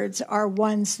words, are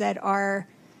ones that are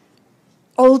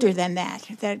older than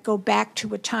that go back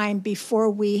to a time before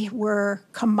we were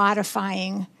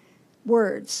commodifying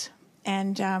words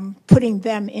and putting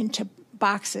them into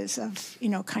boxes of,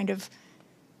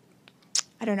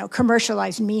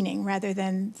 commercialized meaning rather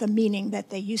than the meaning that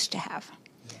they used to have.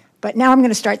 Yeah. But now I'm going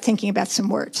to start thinking about some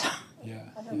words. Yeah.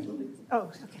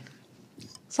 Oh, okay.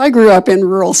 So I grew up in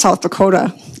rural South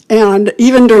Dakota, and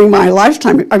even during my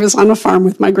lifetime, I was on a farm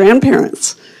with my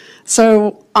grandparents.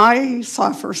 So I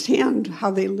saw firsthand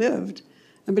how they lived.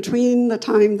 And between the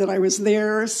time that I was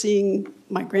there, seeing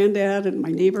my granddad and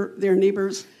their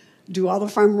neighbors do all the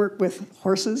farm work with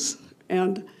horses,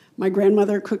 and my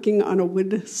grandmother cooking on a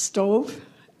wood stove,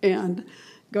 and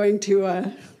going to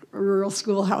a rural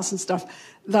schoolhouse and stuff,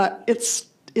 that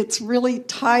it's really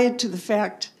tied to the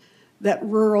fact that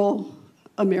rural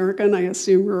America, and I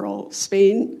assume rural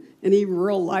Spain, any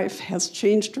rural life has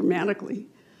changed dramatically.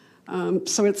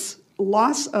 So it's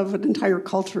loss of an entire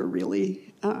culture,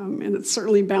 really, and it's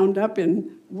certainly bound up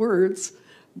in words,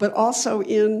 but also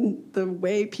in the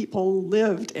way people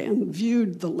lived and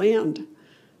viewed the land.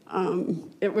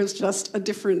 It was just a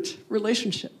different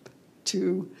relationship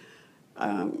to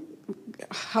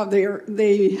how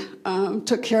they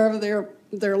took care of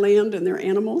their land and their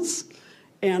animals,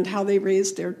 and how they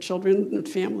raised their children and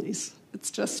families.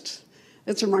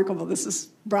 It's remarkable. This has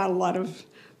brought a lot of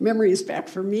memories back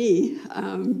for me,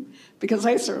 because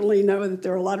I certainly know that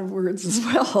there are a lot of words as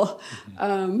well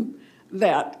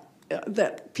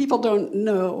that people don't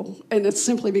know, and it's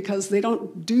simply because they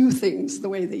don't do things the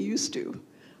way they used to,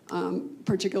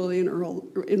 particularly in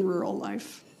rural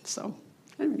life. So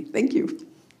anyway, thank you.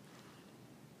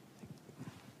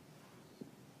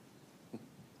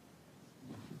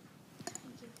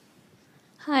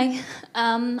 Hi,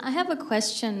 I have a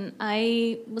question.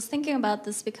 I was thinking about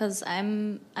this because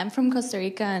I'm from Costa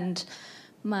Rica, and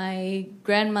my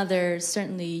grandmother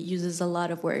certainly uses a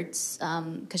lot of words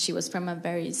because she was from a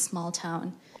very small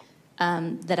town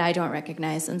that I don't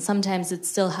recognize. And sometimes it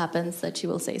still happens that she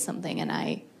will say something and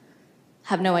I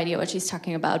have no idea what she's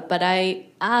talking about. But I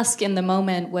ask in the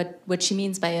moment what she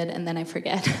means by it, and then I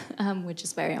forget, which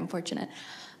is very unfortunate.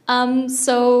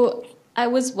 So I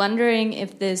was wondering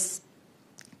if this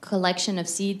collection of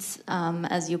seeds,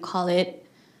 as you call it,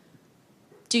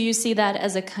 do you see that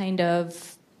as a kind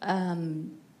of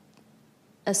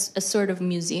a sort of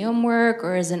museum work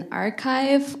or as an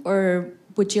archive, or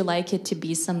would you like it to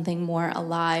be something more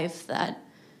alive that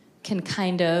can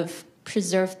kind of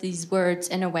preserve these words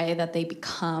in a way that they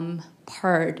become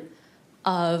part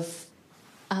of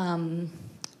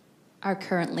our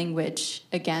current language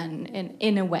again,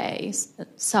 in a way,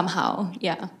 somehow?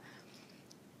 Yeah.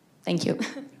 Thank you.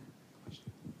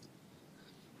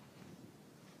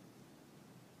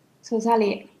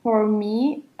 Totally. For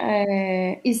me,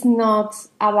 it's not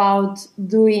about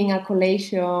doing a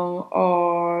collation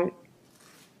or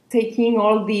taking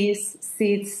all these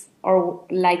seats or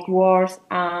like words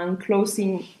and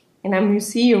closing in a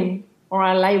museum or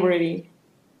a library.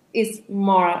 It's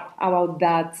more about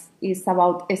that. It's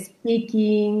about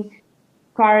speaking,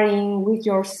 carrying with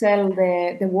yourself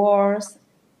the words.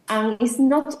 And it's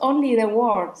not only the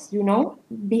words, you know.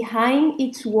 Behind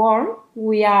each word,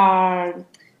 we are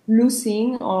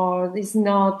losing, or it's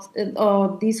not,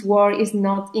 or this word is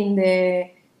not in the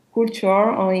culture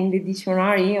or in the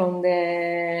dictionary, on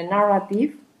the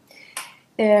narrative.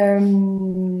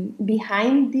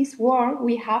 Behind this word,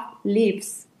 we have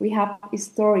lives, we have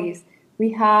stories,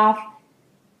 we have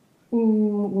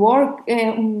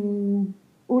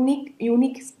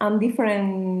unique and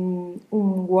different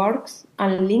works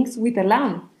and links with the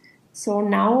land. So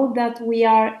now that we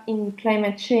are in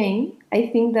climate change, I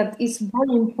think that it's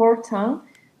very important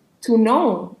to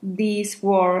know this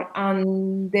word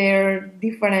and their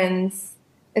different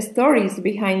stories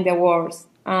behind the words.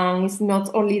 And it's not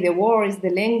only the word, it's the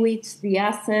language, the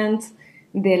accent,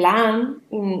 the land,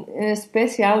 in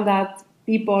special that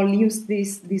people use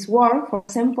this word. For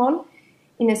example,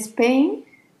 in Spain,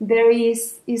 there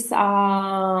is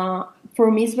for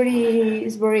me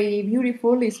it's very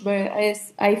beautiful.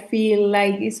 I feel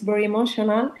like it's very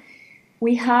emotional.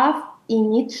 We have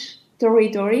in each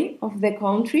territory of the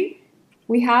country,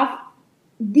 we have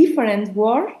different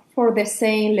words for the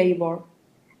same labor.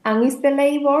 And it's the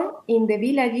labor in the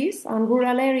villages and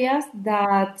rural areas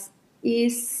that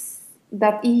is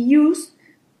used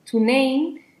to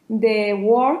name the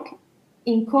work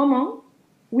in common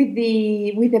with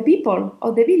the people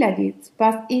of the villages.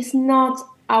 But it's not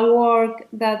a work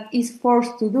that is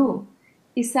forced to do.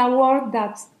 It's a work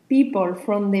that people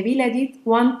from the villages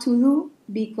want to do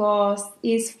because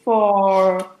it's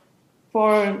for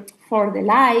the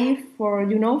life, for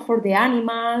the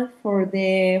animal, for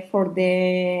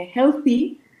the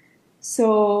healthy.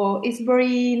 So it's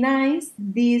very nice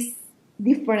these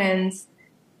different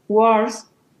words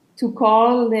to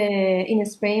call in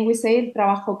Spain we say el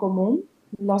trabajo común,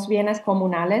 los bienes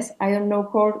comunales. I don't know,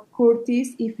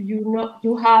 Curtis, if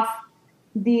you have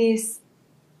this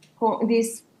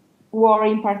word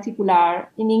in particular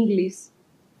in English.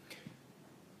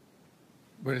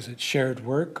 What is it? Shared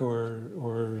work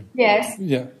or yes?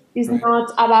 Yeah. It's right.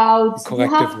 not about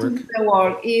collective you have work. to do the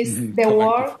work. It's the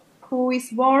work who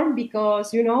is born because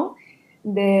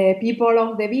the people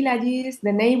of the villages,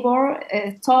 the neighbor,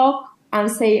 talk and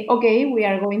say, okay, we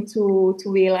are going to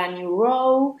build a new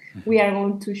road. We are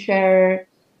going to share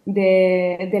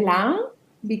the land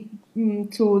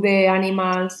to the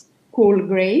animals cool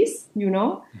graze,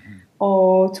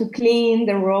 or to clean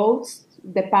the roads,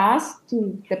 the path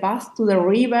to the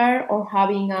river, or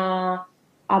having a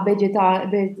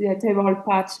vegetable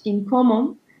patch in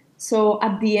common. So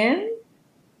at the end,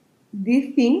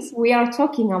 these things we are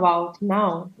talking about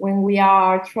now when we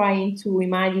are trying to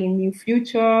imagine new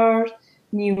futures,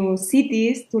 new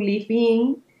cities to live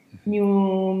in,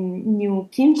 new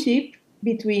kinship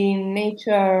between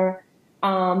nature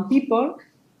and people.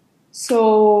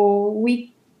 So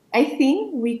I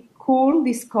think we could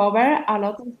discover a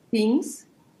lot of things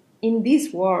in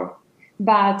this world,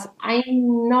 but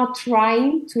I'm not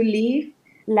trying to live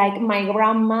like my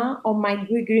grandma or my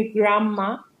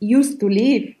great-grandma used to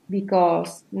live,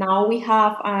 because now we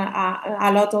have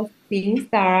a lot of things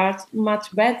that are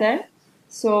much better.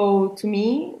 So to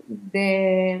me,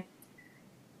 the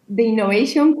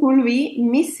innovation could be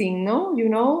missing,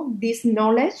 this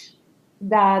knowledge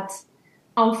that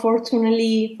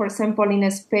unfortunately, for example, in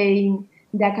Spain,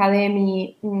 the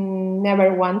academy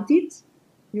never wanted.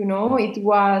 It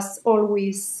was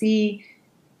always seen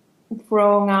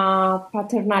from a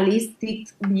paternalistic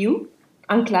view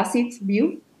and classic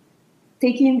view,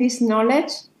 taking this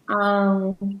knowledge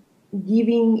and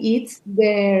giving it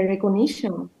the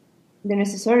recognition, the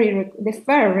necessary, the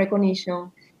fair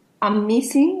recognition, and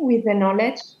missing with the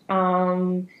knowledge,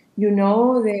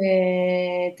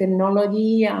 the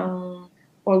technology and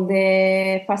all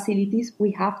the facilities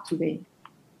we have today.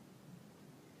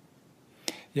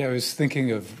 Yeah, I was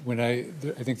thinking of when I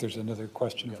think there's another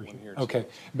question over here. Okay,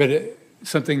 but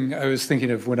something I was thinking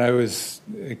of when I was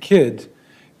a kid,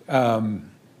 in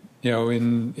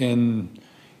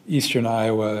eastern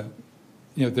Iowa,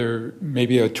 there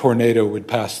maybe a tornado would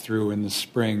pass through in the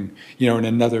spring, in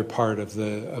another part of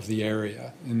the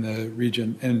area in the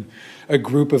region, and a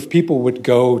group of people would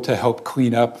go to help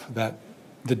clean up the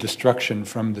destruction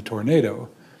from the tornado,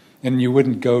 and you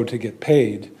wouldn't go to get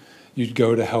paid. You'd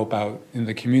go to help out in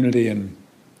the community, and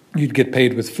you'd get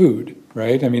paid with food.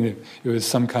 right? I mean, it was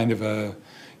some kind of a,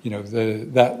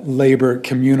 that labor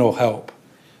communal help,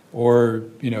 or,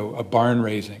 a barn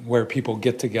raising where people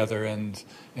get together and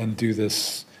do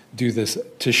this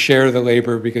to share the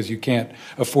labor because you can't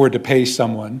afford to pay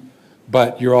someone,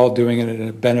 but you're all doing it and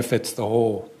it benefits the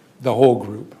whole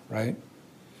group, right?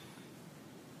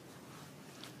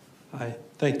 Hi,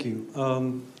 thank you.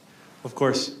 Of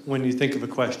course, when you think of a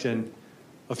question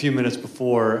a few minutes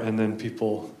before, and then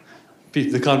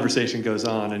the conversation goes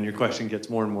on, and your question gets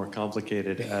more and more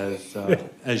complicated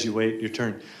as you wait your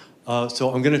turn.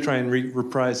 So I'm going to try and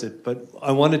reprise it, but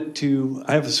I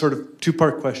have a sort of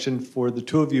two-part question for the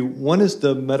two of you. One is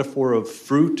the metaphor of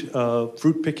fruit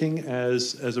picking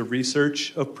as a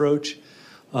research approach,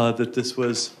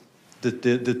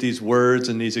 that these words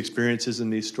and these experiences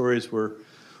and these stories were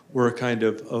a kind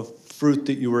of fruit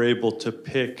that you were able to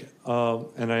pick,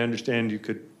 and I understand you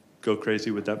could go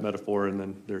crazy with that metaphor, and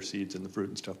then there are seeds in the fruit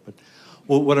and stuff. But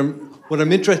what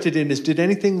I'm interested in is, did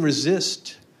anything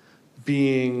resist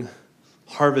being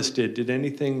harvested? Did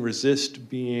anything resist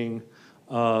being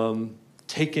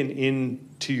taken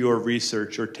into your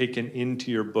research or taken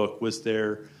into your book? Was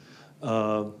there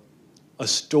a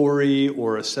story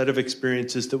or a set of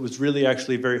experiences that was really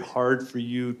actually very hard for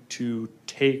you to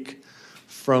take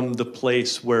from the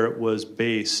place where it was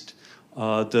based?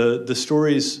 The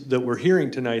stories that we're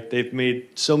hearing tonight, they've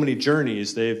made so many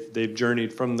journeys. They've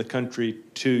journeyed from the country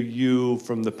to you,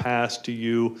 from the past to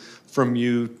you, from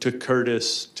you to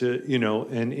Curtis, to,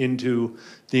 and into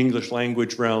the English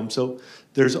language realm. So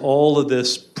there's all of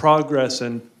this progress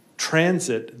and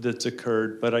transit that's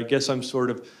occurred, but I guess I'm sort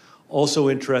of also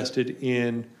interested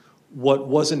in what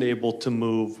wasn't able to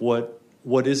move, what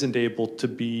isn't able to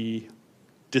be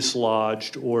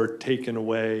dislodged or taken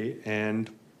away. And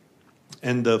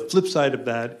the flip side of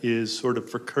that is sort of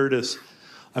for Curtis,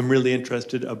 I'm really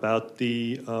interested about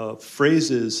the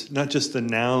phrases, not just the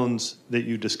nouns that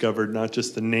you discovered, not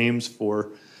just the names for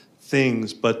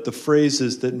things, but the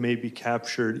phrases that may be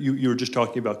captured. You were just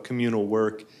talking about communal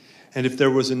work. And if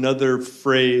there was another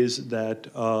phrase that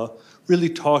really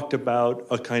talked about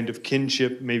a kind of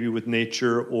kinship, maybe with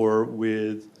nature or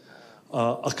with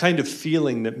a kind of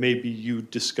feeling that maybe you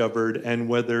discovered, and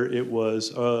whether it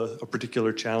was a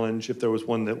particular challenge, if there was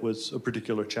one that was a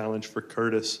particular challenge for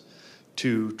Curtis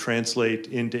to translate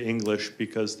into English,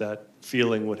 because that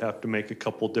feeling would have to make a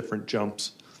couple different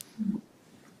jumps.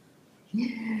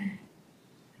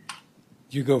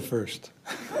 You go first.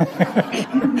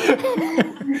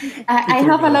 I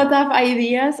have a lot of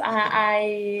ideas.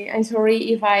 I'm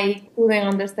sorry if I couldn't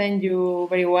understand you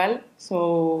very well.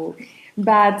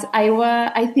 But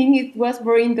I think it was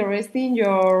very interesting,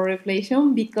 your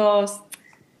reflection, because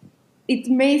it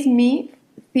makes me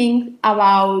think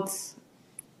about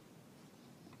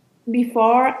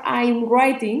before I'm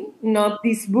writing, not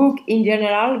this book in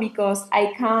general, because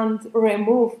I can't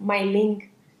remove my link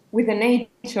with the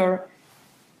nature.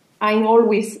 I'm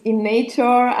always in nature.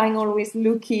 I'm always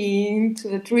looking to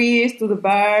the trees, to the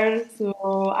birds. So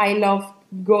I love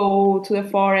go to the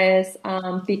forest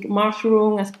and pick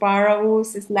mushroom,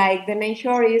 asparagus. It's like the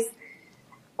nature is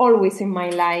always in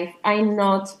my life. I'm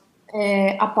not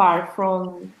apart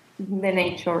from the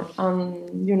nature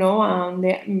and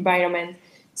the environment.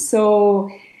 So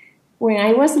when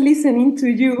I was listening to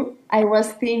you, I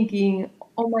was thinking,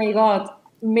 oh my God,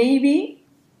 maybe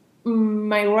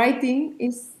my writing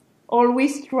is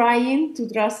always trying to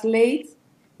translate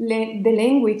the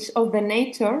language of the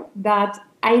nature that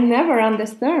I never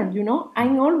understand,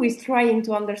 I'm always trying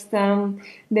to understand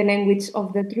the language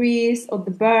of the trees, of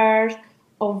the birds,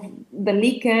 of the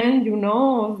lichen,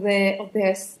 of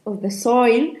the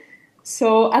soil.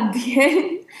 So at the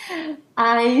end,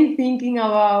 I'm thinking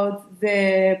about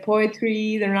the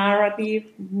poetry, the narrative,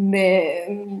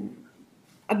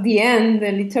 at the end,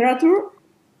 the literature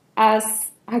as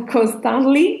a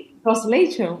constantly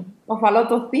translation of a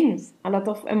lot of things, a lot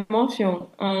of emotion.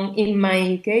 And in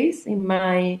my case, in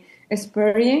my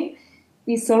experience,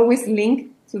 it's always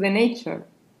linked to the nature.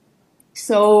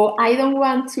 So I don't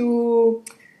want to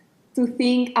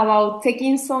think about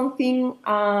taking something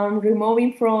and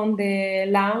removing from the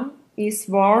land is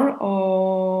born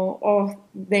or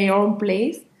their own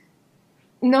place.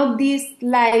 Not this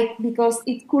because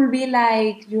it could be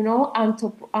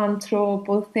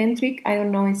anthropocentric, I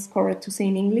don't know if it's correct to say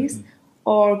in English,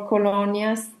 or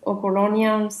colonial's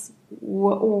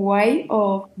way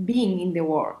of being in the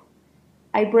world.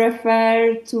 I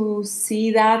prefer to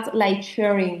see that like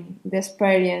sharing the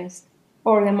experience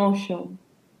or the emotion.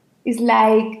 It's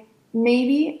like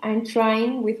maybe I'm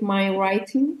trying with my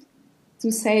writing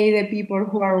to say the people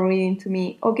who are reading to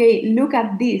me, okay, look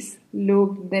at this.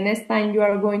 Look, the next time you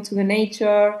are going to the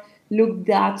nature, look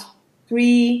that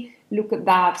tree, look at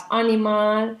that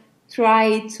animal,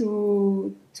 try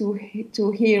to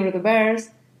hear the birds,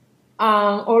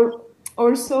 or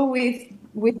also with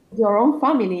your own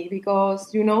family,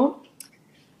 because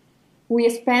we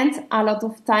spend a lot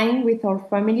of time with our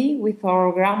family, with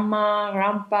our grandma,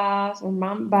 grandpas, or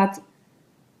mom, but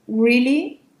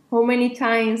really, how many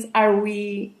times are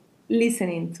we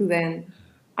listening to them?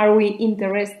 Are we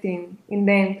interested in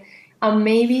them? And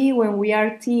maybe when we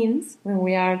are teens, when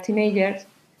we are teenagers,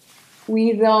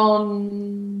 we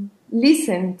don't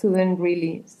listen to them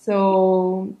really.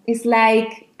 So it's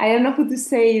like, I don't know how to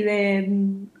say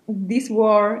this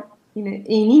word in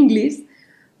English,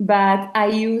 but I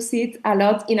use it a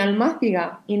lot in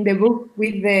Almáciga, in the book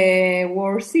with the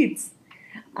word seeds.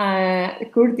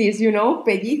 Curtis,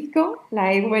 pellizco,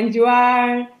 like when you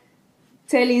are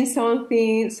telling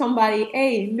somebody,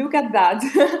 hey, look at that,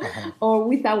 or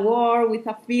with a word, with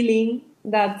a feeling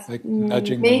that like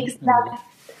nudging makes them. that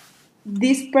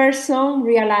this person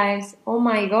realize, oh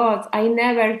my God, I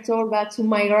never told that to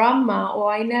my grandma,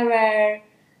 or I never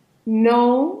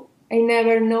know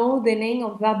the name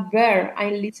of that bird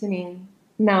I'm listening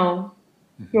now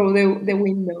through the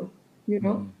window,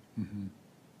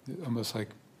 Almost like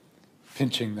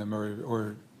pinching them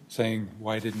or saying,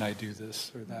 why didn't I do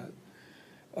this or that?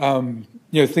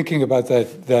 Thinking about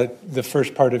that the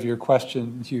first part of your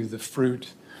question, the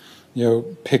fruit,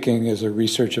 picking as a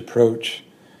research approach.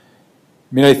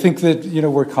 I mean, I think that,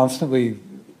 we're constantly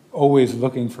always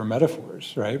looking for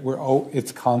metaphors, right?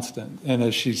 It's constant. And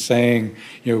as she's saying,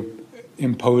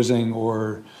 imposing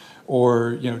or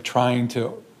trying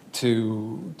to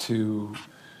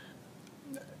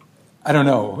I don't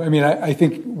know. I mean, I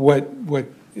think what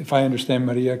if I understand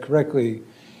Maria correctly,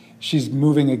 she's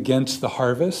moving against the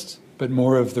harvest, but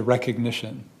more of the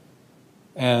recognition.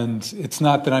 And it's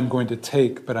not that I'm going to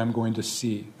take, but I'm going to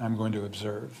see, I'm going to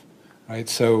observe, right?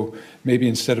 So maybe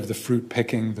instead of the fruit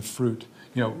picking, the fruit,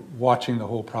 watching the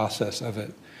whole process of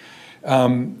it.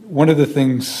 One of the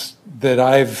things that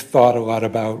I've thought a lot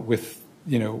about with,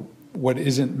 what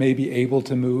isn't maybe able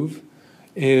to move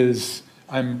is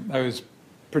I was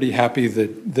pretty happy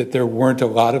that there weren't a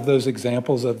lot of those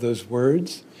examples of those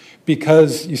words,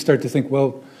 because you start to think,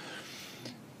 well,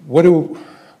 what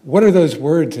are those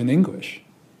words in English,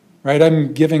 right?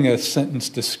 I'm giving a sentence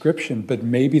description, but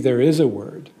maybe there is a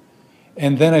word.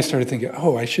 And then I started thinking,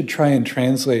 I should try and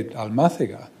translate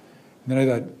Almáciga. And then I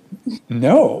thought,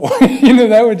 no,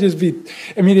 that would just be,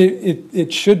 I mean,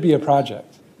 it should be a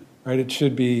project, right? It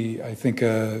should be, I think,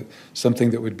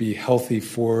 something that would be healthy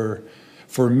for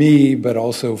me, but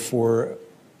also for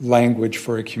language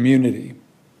for a community,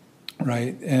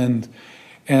 right? And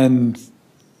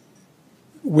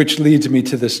which leads me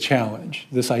to this challenge,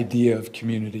 this idea of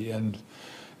community. And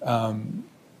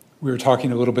we were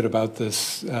talking a little bit about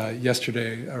this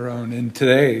yesterday, Aaron, and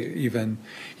today even,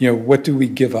 what do we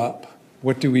give up?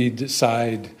 What do we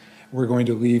decide we're going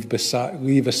to leave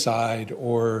aside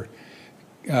or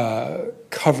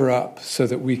cover up so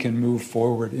that we can move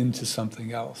forward into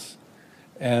something else?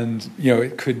 And,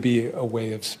 it could be a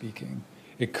way of speaking.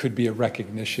 It could be a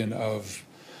recognition of,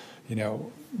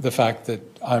 the fact that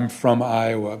I'm from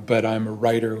Iowa, but I'm a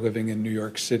writer living in New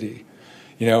York City,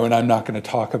 and I'm not going to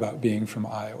talk about being from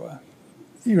Iowa.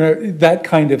 That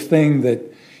kind of thing that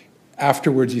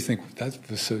afterwards you think, that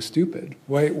was so stupid.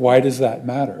 Why does that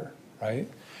matter, right?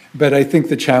 But I think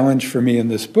the challenge for me in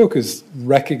this book is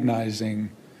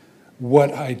recognizing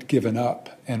what I'd given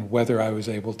up and whether I was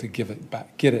able to get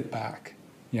it back.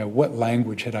 What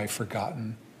language had I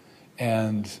forgotten?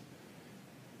 And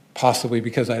possibly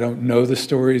because I don't know the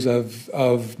stories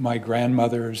of my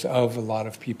grandmothers, of a lot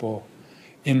of people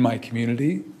in my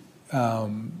community,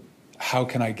 how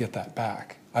can I get that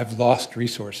back? I've lost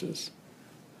resources,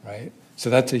 right? So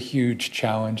that's a huge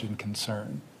challenge and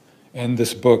concern. And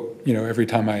this book, every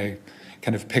time I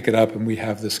kind of pick it up and we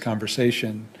have this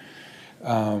conversation,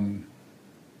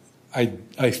 I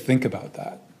think about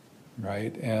that,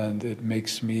 right? And it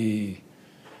makes me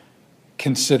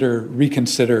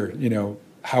reconsider,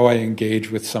 how I engage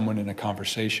with someone in a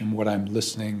conversation, what I'm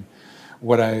listening,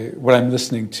 what I'm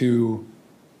listening to,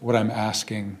 what I'm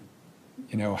asking,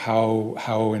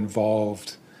 how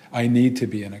involved I need to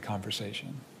be in a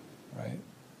conversation, right?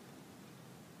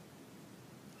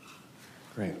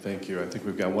 Great, thank you. I think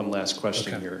we've got one last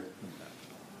question here.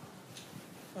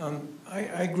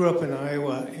 I grew up in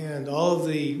Iowa, and all of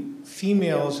the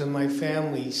females in my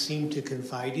family seem to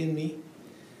confide in me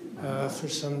for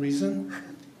some reason.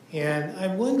 And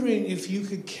I'm wondering if you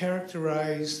could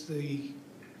characterize the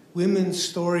women's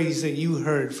stories that you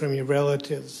heard from your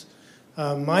relatives.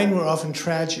 Mine were often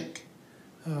tragic.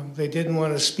 They didn't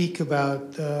want to speak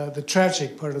about the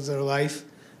tragic part of their life,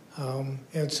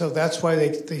 and so that's why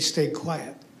they stayed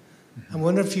quiet. I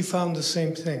wonder if you found the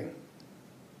same thing.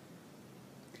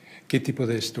 ¿Qué tipo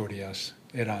de historias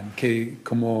eran?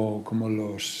 ¿Cómo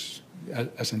los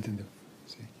has entendido?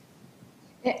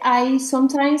 Sí.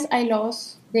 Sometimes I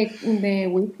lost the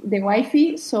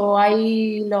Wi-Fi, so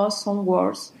I lost some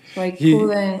words, so I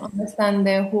couldn't understand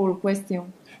the whole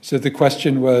question. So the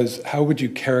question was, how would you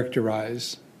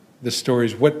characterize the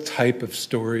stories? What type of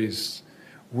stories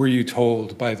were you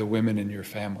told by the women in your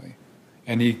family?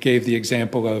 And he gave the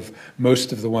example of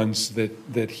most of the ones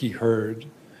that he heard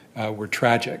were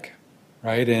tragic,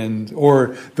 right?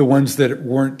 Or the ones that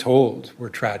weren't told were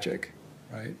tragic,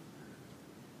 right?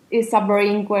 It's a very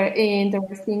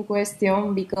interesting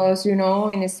question because, you know,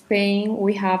 in Spain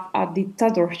we have a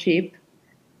dictatorship.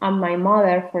 And my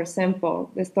mother, for example,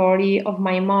 the story of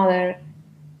my mother,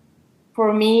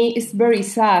 for me, is very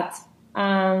sad.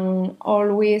 And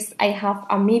always I have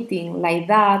a meeting like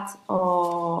that,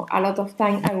 or a lot of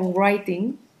time I'm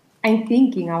writing, I'm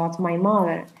thinking about my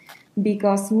mother.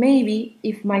 Because maybe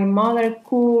if my mother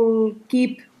could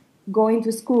keep going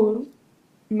to school,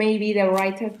 maybe the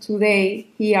writer today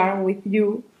here with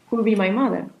you could be my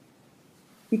mother.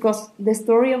 Because the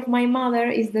story of my mother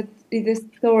is the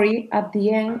story at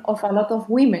the end of a lot of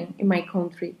women in my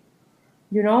country.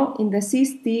 You know, in the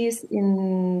 60s,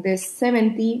 in the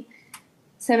 70s,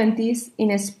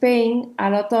 in Spain, a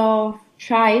lot of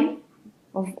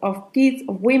kids,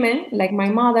 of women, like my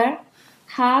mother,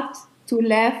 had to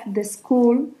leave the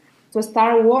school to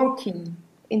start working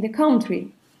in the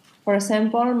country. For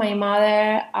example, my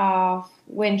mother,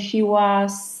 when she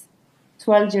was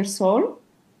 12 years old,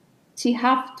 she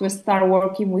had to start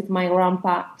working with my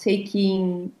grandpa,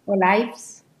 taking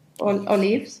olives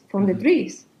from the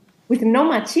trees, with no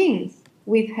machines,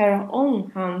 with her own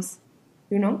hands,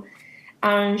 you know.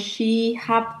 And she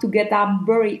had to get up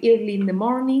very early in the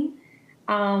morning,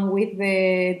 and with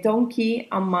the donkey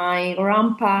and my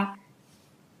grandpa,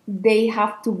 they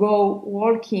have to go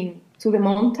walking to the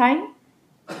mountain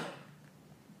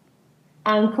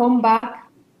and come back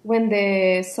when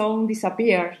the sun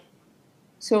disappears.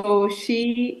 So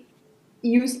she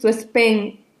used to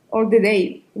spend all the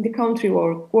day in the country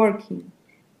working,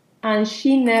 and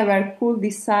she never could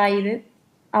decide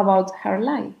about her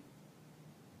life.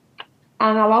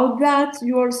 And about that,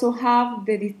 you also have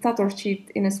the dictatorship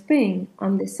in Spain,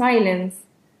 and the silence,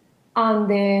 and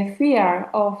the fear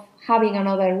of having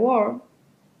another war,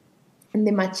 and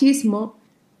the machismo,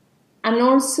 and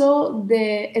also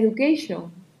the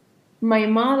education. My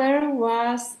mother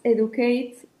was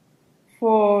educated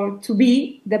to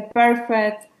be the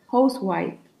perfect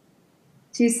housewife.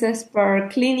 She's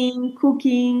expert cleaning,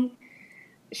 cooking.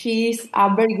 She's a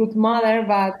very good mother,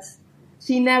 but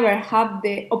she never had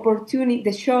the opportunity,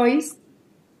 the choice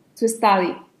to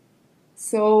study.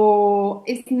 So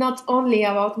it's not only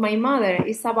about my mother,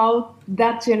 it's about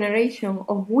that generation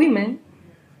of women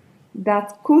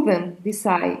that couldn't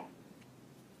decide.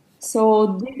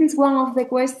 So this is one of the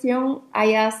questions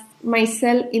I asked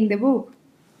myself in the book.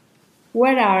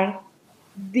 Where are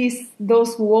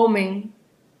those women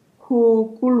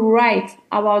who could write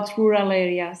about rural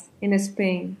areas in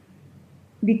Spain?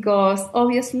 Because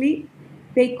obviously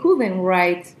they couldn't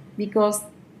write because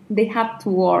they had to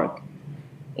work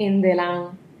in the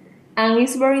land. And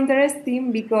it's very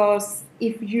interesting because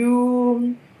if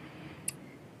you,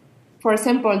 for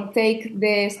example, take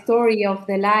the story of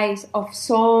the lives of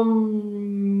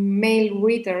some male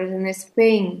writers in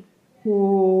Spain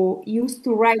who used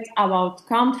to write about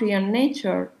country and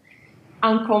nature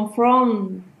and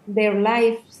confront their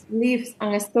lives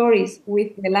and stories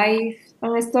with the life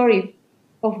and story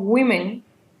of women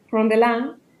from the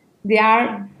land, they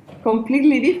are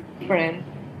completely different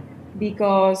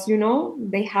because, you know,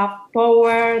 they have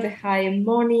power, they have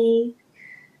money,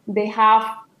 they have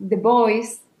the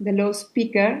voice, the loud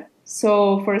speaker.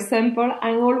 So, for example,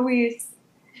 I'm always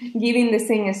giving the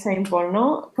same example,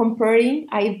 no? Comparing,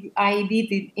 I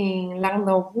did it in Land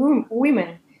of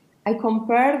Women. I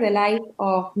compared the life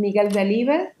of Miguel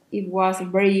Delibes. It was a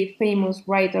very famous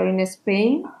writer in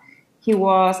Spain.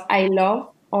 I love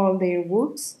all their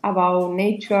books about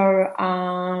nature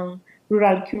and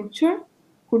rural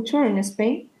culture in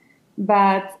Spain.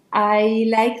 But I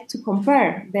like to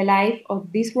compare the life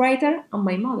of this writer and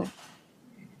my mother.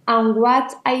 And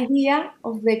what idea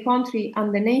of the country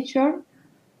and the nature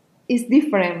is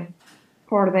different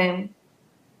for them.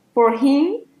 For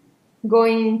him,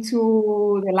 going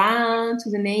to the land, to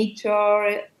the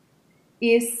nature,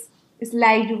 is it's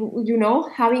like, you know,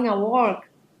 having a work,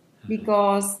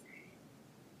 because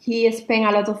he spent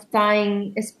a lot of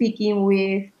time speaking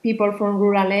with people from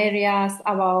rural areas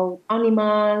about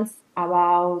animals,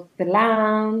 about the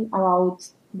land, about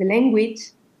the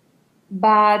language.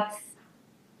 But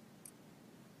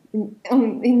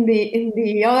in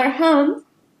the other hand,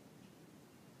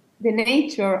 the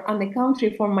nature and the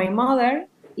country for my mother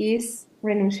is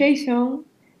renunciation,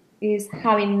 is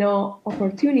having no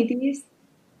opportunities,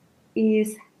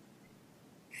 is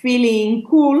feeling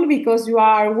cool because you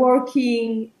are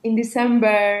working in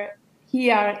December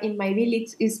here in my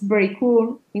village is very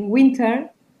cool in winter.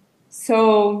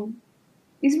 So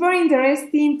it's very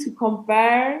interesting to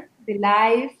compare the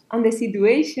life and the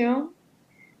situation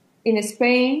in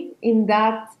Spain in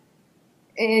that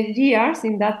years,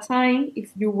 in that time,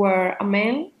 if you were a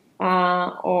man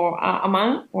or a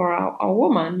man or a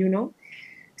woman, you know.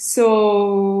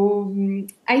 So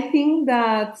I think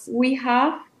that we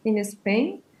have in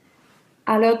Spain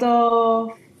a lot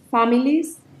of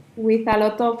families with a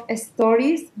lot of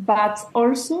stories, but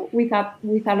also with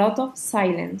a lot of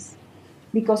silence,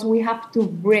 because we have to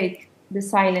break the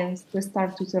silence to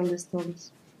start to tell the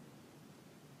stories.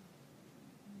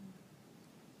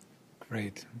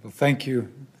 Great. Well, thank you.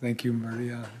 Thank you,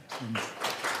 Maria. And,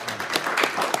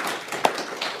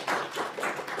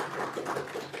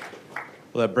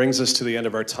 Well, that brings us to the end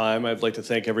of our time. I'd like to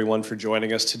thank everyone for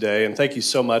joining us today. And thank you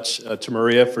so much to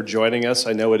Maria for joining us.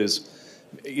 I know it is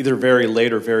either very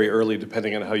late or very early,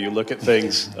 depending on how you look at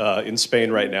things in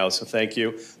Spain right now. So thank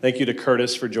you. Thank you to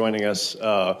Curtis for joining us.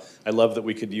 I love that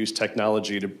we could use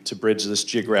technology to bridge this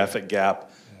geographic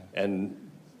gap and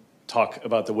talk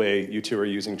about the way you two are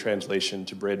using translation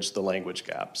to bridge the language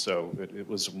gap. So it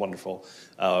was wonderful.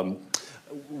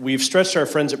 We've stretched our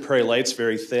friends at Prairie Lights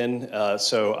very thin,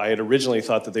 so I had originally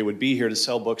thought that they would be here to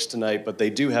sell books tonight, but they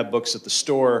do have books at the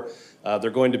store.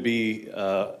 They're going to be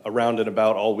around and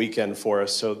about all weekend for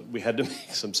us, so we had to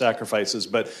make some sacrifices,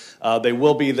 but they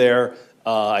will be there.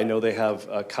 I know they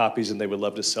have copies and they would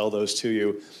love to sell those to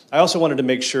you. I also wanted to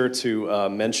make sure to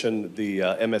mention the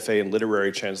MFA in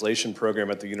Literary Translation program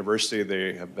at the university.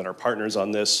 They have been our partners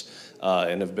on this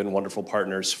and have been wonderful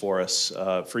partners for us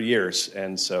for years.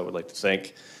 And so I'd like to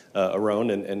thank Aaron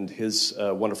and his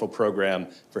wonderful program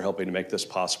for helping to make this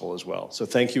possible as well. So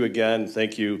thank you again.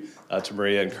 Thank you to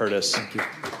Maria and Curtis. thank you.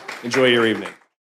 Enjoy your evening.